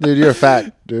 Dude, you're a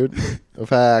fact, dude. A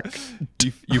fact.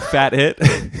 You fat it.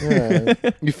 Yeah.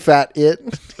 You fat it.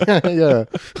 Yeah.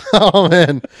 Oh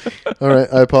man. All right.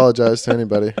 I apologize to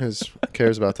anybody who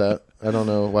cares about that. I don't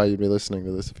know why you'd be listening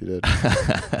to this if you did.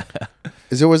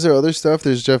 Was there other stuff?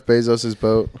 There's Jeff Bezos'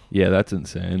 boat. Yeah, that's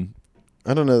insane.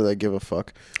 I don't know that I give a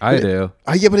fuck. I do.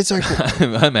 Yeah, but it's like,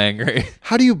 I'm angry.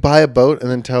 how do you buy a boat and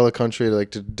then tell a country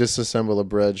to disassemble a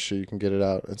bridge so you can get it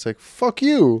out? It's like, fuck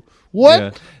you. What?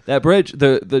 Yeah. That bridge,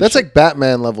 that's like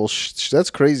Batman level. That's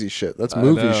crazy shit. That's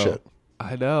movie know. shit.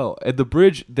 I know. And the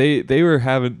bridge, they were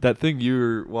having that thing you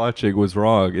were watching was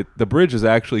wrong. The bridge is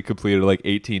actually completed like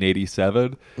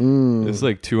 1887. It's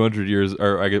like 200 years,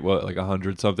 or I get like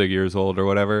 100 something years old or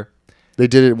whatever. They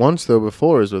did it once though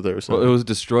before, is what they were saying. Well, it was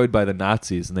destroyed by the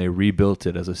Nazis, and they rebuilt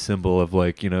it as a symbol of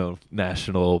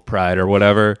national pride or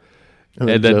whatever.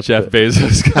 And then Jeff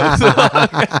Bezos comes along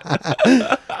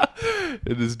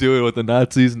and is doing what the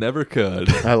Nazis never could.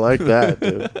 I like that,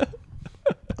 dude.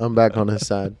 I'm back on his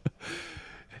side.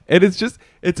 And it's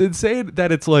insane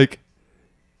that it's like,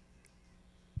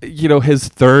 his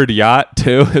third yacht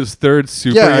too, his third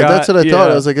super yacht. Yeah, that's what I thought.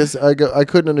 I was like, I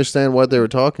couldn't understand what they were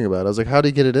talking about. I was like, how did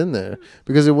he get it in there?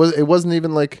 Because it wasn't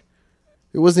even like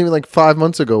 5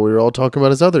 months ago we were all talking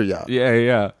about his other yacht.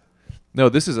 Yeah. No,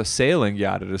 this is a sailing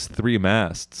yacht. It has 3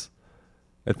 masts.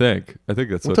 I think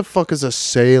that's what the fuck is a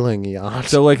sailing yacht?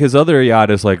 So like his other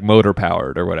yacht is like motor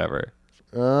powered or whatever.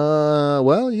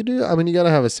 Well, you do. I mean, you got to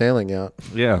have a sailing yacht.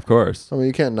 Yeah, of course. I mean,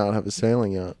 you can't not have a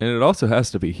sailing yacht. And it also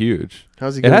has to be huge.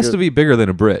 How's he? It has to be bigger than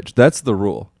a bridge. That's the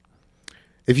rule.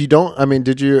 If you don't, I mean,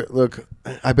 did you look?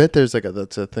 I bet there's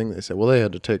that's a thing they say. Well, they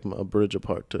had to take a bridge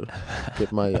apart to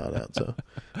get my yacht out. So,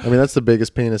 I mean, that's the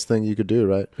biggest penis thing you could do,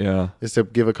 right? Yeah. Is to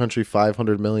give a country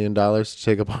 $500 million to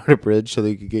take apart a bridge so that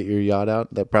you could get your yacht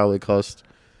out. That probably cost.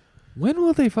 When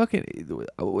will they fucking?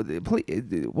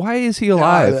 Why is he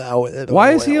alive?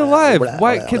 Why is he alive?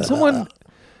 Why can someone?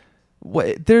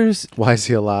 Why is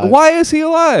he alive? Why is he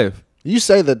alive? You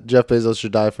say that Jeff Bezos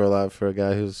should die for a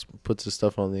guy who puts his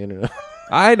stuff on the internet.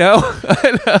 I know.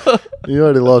 You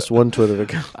already lost one Twitter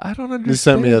account. I don't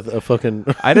understand. You sent me a fucking.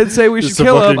 I didn't say we should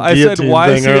kill him. I said,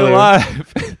 why is he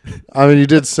alive? I mean, you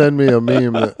did send me a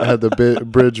meme that had the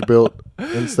bridge built.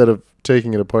 Instead of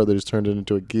taking it apart, they just turned it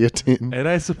into a guillotine. And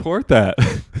I support that.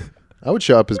 I would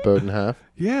chop his boat in half.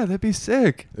 Yeah, that'd be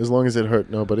sick. As long as it hurt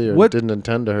nobody or didn't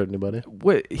intend to hurt anybody.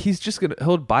 He's just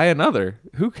he'll buy another.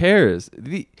 Who cares?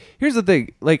 Here's the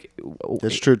thing, like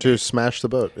it's true too. Smash the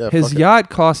boat. Yeah, his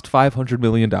yacht cost $500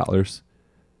 million.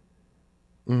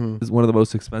 Mm-hmm. It's one of the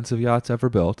most expensive yachts ever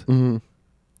built. Mm-hmm.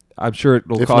 I'm sure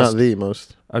it'll if cost not the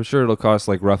most. I'm sure it'll cost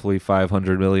like roughly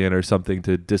 $500 million or something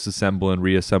to disassemble and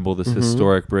reassemble this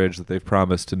historic bridge that they've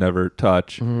promised to never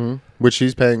touch. Mm-hmm. Which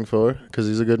he's paying for because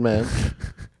he's a good man.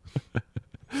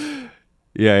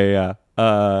 Yeah.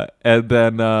 And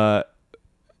then,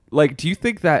 do you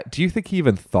think he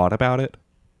even thought about it,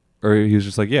 or he was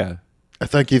just like, yeah? I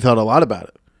think he thought a lot about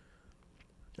it.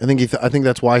 I think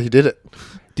that's why he did it.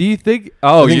 Do you think?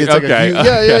 Oh, okay.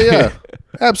 Yeah.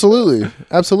 Absolutely.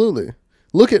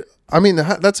 Look at. I mean,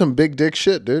 that's some big dick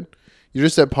shit, dude. You're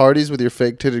just at parties with your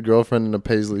fake titted girlfriend in a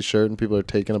paisley shirt, and people are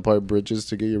taking apart bridges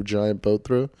to get your giant boat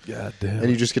through. God damn. And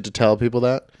you just get to tell people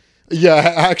that. Yeah,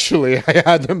 actually, I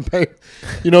had them pay.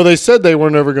 They said they were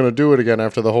never going to do it again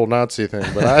after the whole Nazi thing,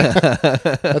 but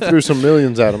I threw some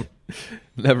millions at them.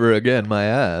 Never again, my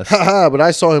ass. But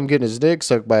I saw him getting his dick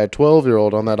sucked by a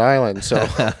 12-year-old on that island, so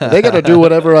they got to do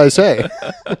whatever I say.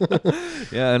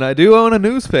 Yeah, and I do own a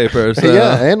newspaper. So.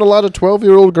 Yeah, and a lot of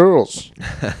 12-year-old girls.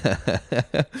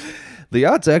 The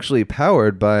yacht's actually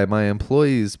powered by my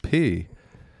employee's pee.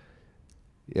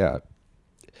 Yeah.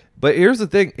 But here's the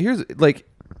thing.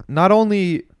 Not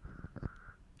only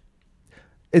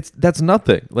that's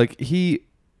nothing. Like he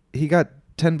got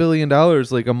 $10 billion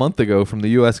like a month ago from the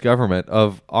U.S. government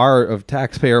of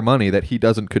taxpayer money that he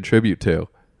doesn't contribute to.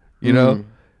 You know,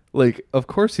 like of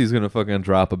course he's gonna fucking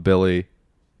drop a billy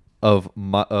of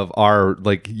our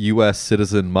like U.S.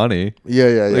 citizen money.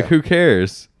 Yeah. Like who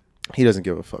cares? He doesn't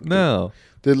give a fuck. No,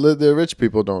 the rich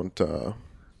people don't. I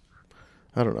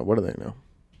don't know. What do they know?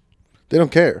 They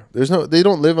don't care. They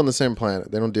don't live on the same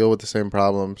planet. They don't deal with the same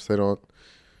problems. They don't.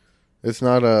 It's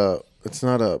not a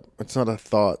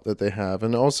thought that they have.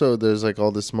 And also, there's like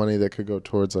all this money that could go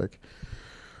towards like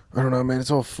I don't know, man.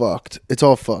 It's all fucked. It's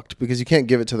all fucked because you can't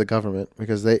give it to the government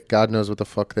because God knows what the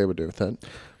fuck they would do with it.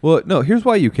 Well, no, here's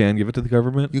why you can give it to the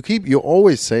government. You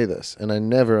always say this, and I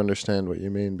never understand what you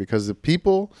mean because the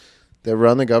people that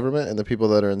run the government and the people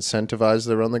that are incentivized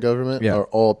to run the government are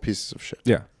all pieces of shit.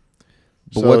 Yeah.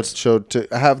 But so to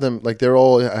have them, like, they're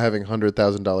all having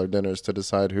 $100,000 dinners to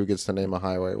decide who gets to name a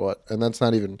highway what, and that's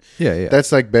not even. Yeah.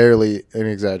 That's like barely an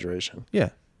exaggeration.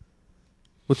 Yeah.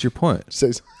 What's your point?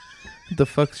 Say The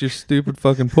fuck's your stupid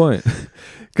fucking point?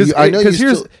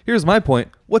 Because here's my point.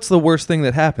 What's the worst thing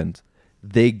that happened?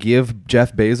 They give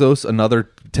Jeff Bezos another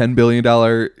 $10 billion,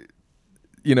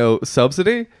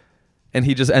 subsidy, and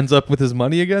he just ends up with his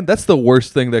money again. That's the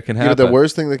worst thing that can happen. The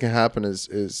worst thing that can happen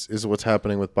is what's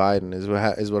happening with Biden.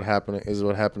 Is what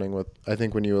happening with, I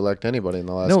think, when you elect anybody in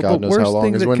the last God knows how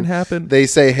long, is when can happen. They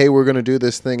say, hey, we're going to do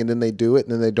this thing, and then they do it,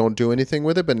 and then they don't do anything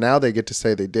with it. But now they get to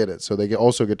say they did it, so they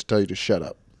also get to tell you to shut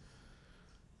up.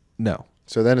 No.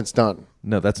 So then it's done.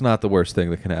 No, that's not the worst thing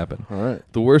that can happen. All right.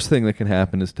 The worst thing that can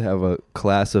happen is to have a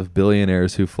class of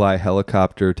billionaires who fly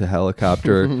helicopter to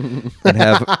helicopter and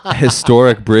have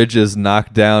historic bridges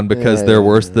knocked down because they're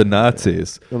worse than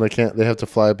Nazis. And they have to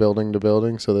fly building to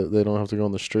building so that they don't have to go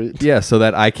on the street. Yeah, so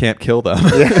that I can't kill them.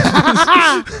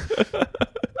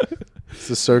 It's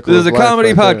the circle. This is a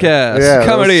comedy podcast. Yeah,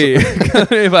 comedy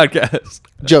podcast.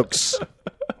 Jokes.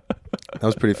 That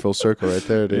was pretty full circle right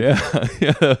there, dude. Yeah,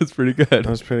 that was pretty good. That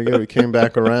was pretty good. We came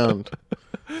back around.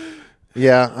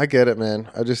 Yeah, I get it, man.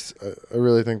 I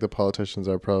really think the politicians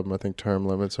are a problem. I think term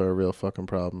limits are a real fucking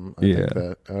problem. I think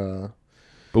that.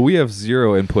 But we have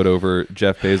zero input over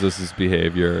Jeff Bezos'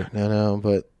 behavior. No,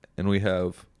 but and we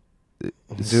have.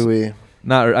 Do we?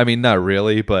 Not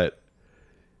really, but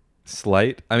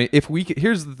slight. I mean, if we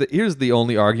here's the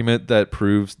only argument that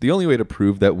proves the only way to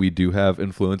prove that we do have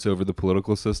influence over the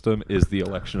political system is the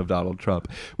election of Donald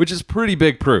Trump, which is pretty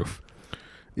big proof.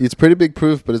 It's pretty big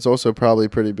proof, but it's also probably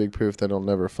pretty big proof that it'll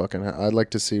never fucking I'd like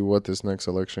to see what this next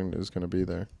election is going to be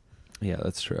there. Yeah,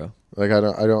 that's true. Like I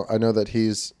know that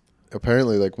he's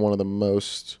apparently like one of the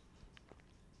most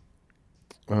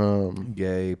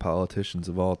gay politicians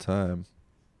of all time.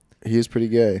 He is pretty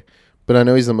gay. But I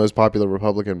know he's the most popular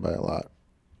Republican by a lot.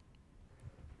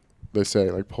 They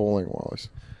say, like, polling wise.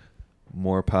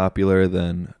 More popular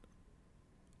than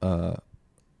Ron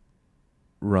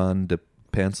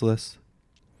DeSantis?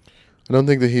 I don't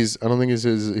think he's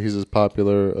as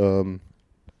popular. I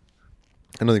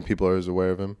don't think people are as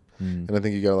aware of him. And I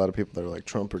think you got a lot of people that are like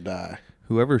Trump or die.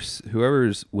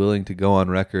 Whoever's willing to go on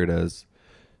record as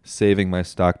saving my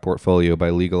stock portfolio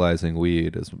by legalizing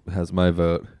weed has my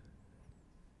vote.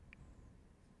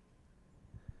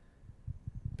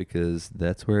 Because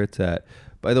that's where it's at.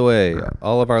 By the way,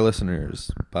 all of our listeners,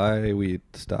 buy weed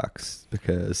stocks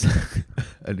because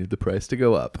I need the price to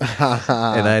go up.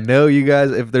 And I know you guys,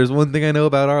 if there's one thing I know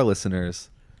about our listeners,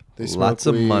 lots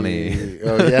of money.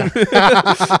 Oh, yeah.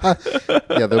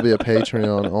 Yeah, there'll be a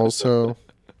Patreon also.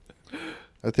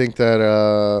 I think that,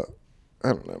 I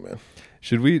don't know, man.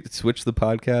 Should we switch the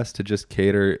podcast to just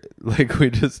cater, like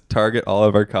we just target all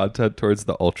of our content towards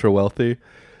the ultra wealthy?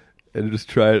 And just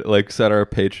try to like set our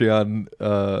Patreon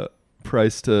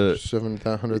price to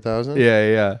 700,000.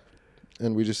 Yeah.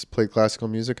 And we just play classical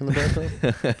music in the background.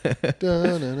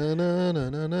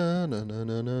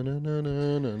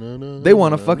 They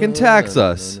want to fucking tax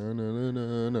us.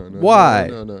 Why?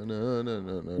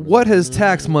 What has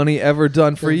tax money ever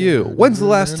done for you? When's the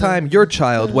last time your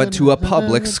child went to a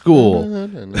public school?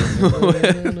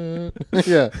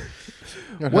 Yeah.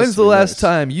 When's the last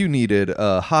time you needed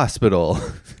a hospital?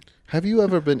 Have you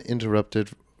ever been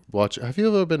interrupted? Have you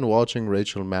ever been watching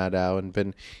Rachel Maddow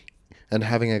and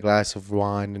having a glass of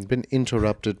wine and been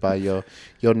interrupted by your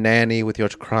nanny with your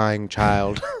crying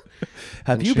child?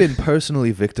 Have you been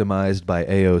personally victimized by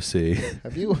AOC?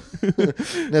 Have you?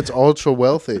 That's ultra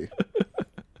wealthy.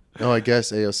 Oh, I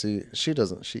guess AOC. She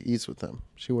doesn't. She eats with them.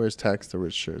 She wears tax the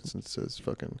rich shirts and says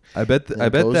fucking. I bet goes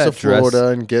that to Florida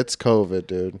and gets COVID,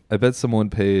 dude. I bet someone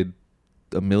paid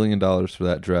 $1 million for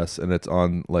that dress, and it's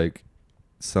on like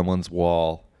someone's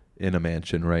wall in a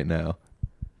mansion right now,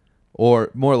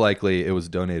 or more likely, it was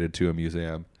donated to a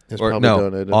museum. It's probably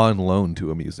donated. On loan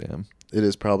to a museum. It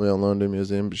is probably on loan to a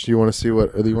museum. But do you want to see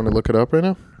what? Do you want to look it up right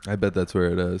now? I bet that's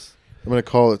where it is. I'm gonna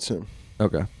call it soon.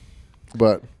 Okay,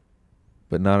 but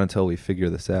not until we figure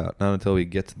this out. Not until we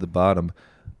get to the bottom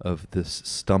of this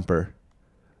stumper.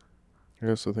 I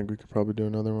also think we could probably do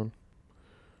another one.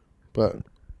 But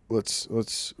let's.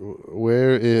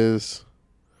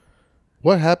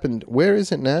 What happened? Where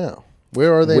is it now?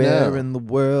 Where are they now? Where in the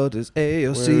world is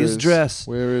AOC's dress?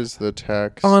 Where is the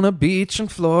tax? On a beach in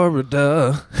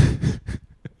Florida.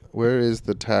 Where is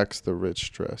the tax the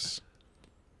rich dress?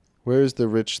 Where is the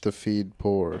rich the feed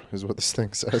poor? Is what this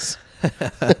thing says.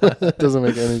 That doesn't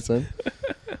make any sense.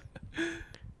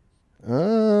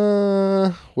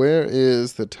 Where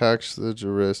is the tax the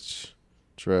rich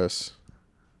dress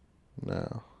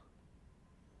now?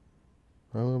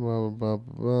 That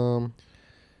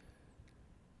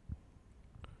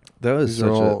was These such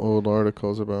are all a old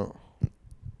articles about.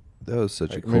 that was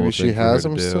such a Like, cool maybe thing she for her has to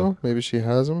them do. still. Maybe she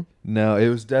has them. No, it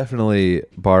was definitely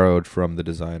borrowed from the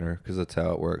designer because that's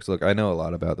how it works. Look, I know a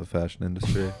lot about the fashion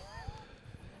industry.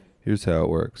 Here's how it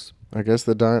works. I guess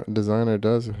the designer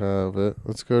does have it.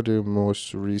 Let's go to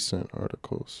most recent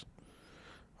articles.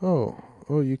 Oh,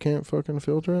 you can't fucking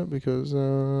filter it because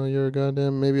you're a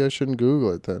goddamn. Maybe I shouldn't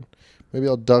Google it then. Maybe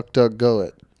I'll DuckDuckGo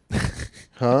it.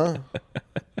 Huh?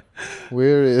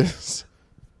 Where is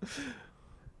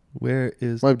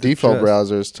my the default dress?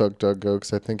 browser is DuckDuckGo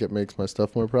because I think it makes my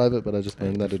stuff more private, but I just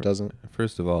learned that it doesn't.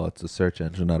 First of all, it's a search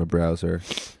engine, not a browser.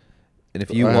 And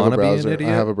if you I have want a to be an browser. idiot,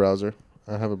 I have a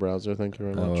browser. Thank you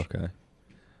very oh, much. okay.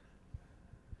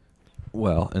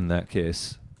 Well, in that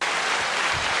case,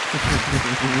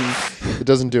 It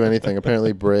doesn't do anything.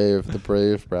 Apparently, the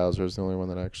Brave browser is the only one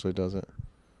that actually does it.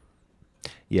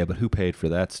 yeah, but who paid for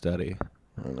that study?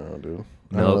 I know, dude.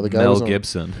 I don't know. The guy Mel was on,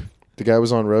 Gibson. The guy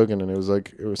was on Rogan, and it was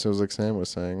like Sam was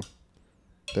saying.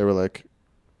 They were like,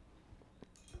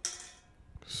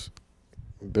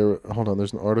 hold on.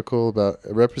 There's an article about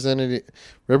Representative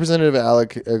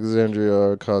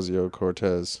Alexandria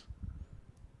Ocasio-Cortez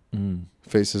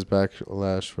faces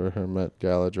backlash for her Met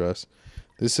Gala dress.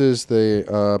 This is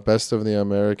the best of the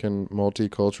American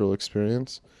multicultural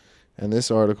experience, and this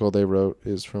article they wrote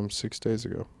is from 6 days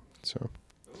ago. So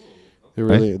they're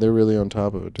really on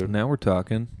top of it, dude. Now we're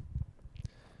talking.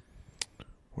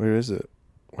 Where is it?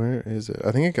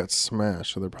 I think it got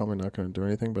smashed, so they're probably not going to do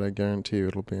anything, but I guarantee you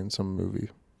it'll be in some movie.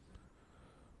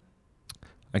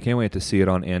 I can't wait to see it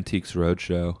on Antiques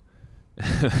Roadshow.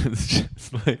 It's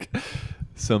just like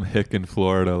some hick in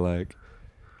Florida, like,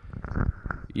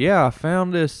 yeah, I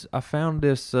found this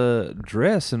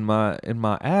dress in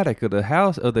my attic of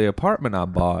the apartment I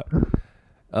bought.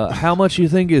 How much you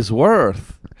think it's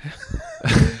worth?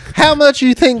 How much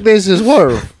you think this is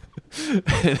worth?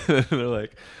 And they're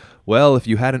like, well, if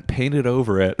you hadn't painted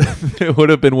over it, it would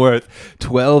have been worth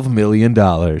 $12 million.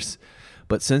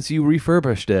 But since you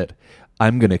refurbished it,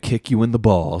 I'm going to kick you in the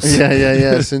balls.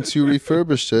 Yeah. Since you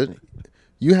refurbished it,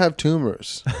 you have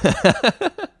tumors.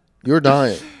 You're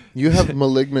dying. You have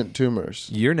malignant tumors.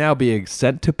 You're now being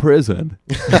sent to prison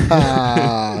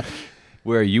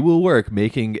where you will work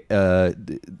making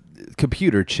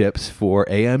computer chips for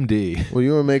AMD. Will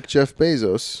you make Jeff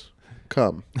Bezos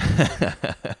come?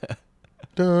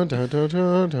 I'm tired,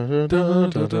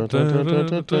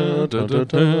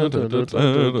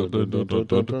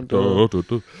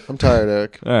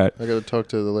 Eric. All right. I got to talk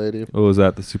to the lady. What was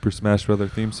that? The Super Smash Brother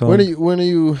theme song? When are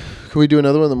you? Can we do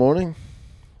another one in the morning,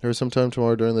 or sometime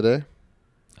tomorrow during the day?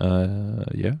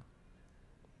 Yeah.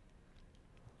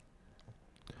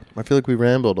 I feel like we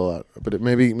rambled a lot, but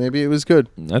maybe it was good.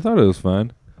 I thought it was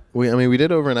fine. We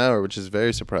did over an hour, which is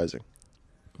very surprising.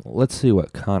 Let's see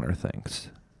what Connor thinks.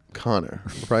 Connor,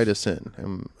 write us in,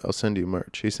 and I'll send you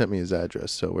merch. He sent me his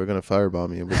address, so we're gonna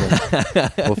firebomb you. We'll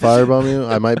firebomb you.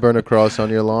 I might burn a cross on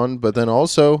your lawn, but then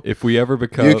also, If we ever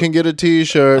become, you can get a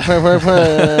T-shirt.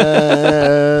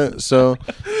 So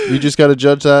you just got to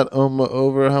judge that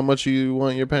over how much you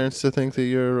want your parents to think that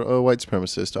you're a white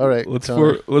supremacist. All right, let's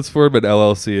form an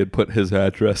LLC and put his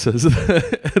addresses,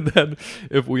 and then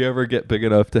if we ever get big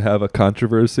enough to have a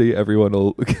controversy, everyone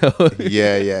will go.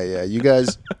 Yeah. You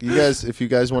guys, if you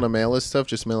guys want to mail us stuff,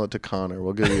 just mail it to Connor.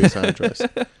 We'll give you his address.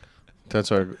 That's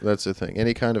the thing.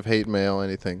 Any kind of hate mail,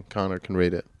 anything, Connor can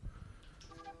read it.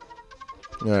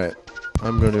 All right,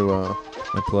 I'm going to.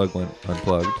 My plug went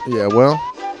unplugged. Yeah. Well,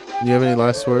 you have any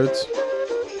last words?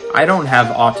 I don't have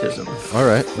autism. All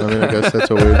right. I mean, I guess that's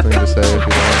a weird thing to say if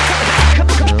you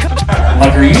don't.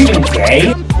 Like, are you even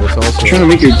gay? That's also. Trying to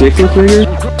make your dick look bigger?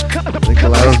 I think the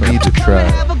last one. Need to try.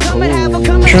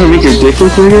 Trying to make your dick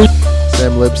look bigger?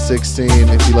 Sam Lips 16.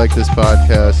 If you like this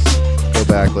podcast, go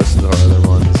back, listen to our other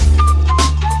ones.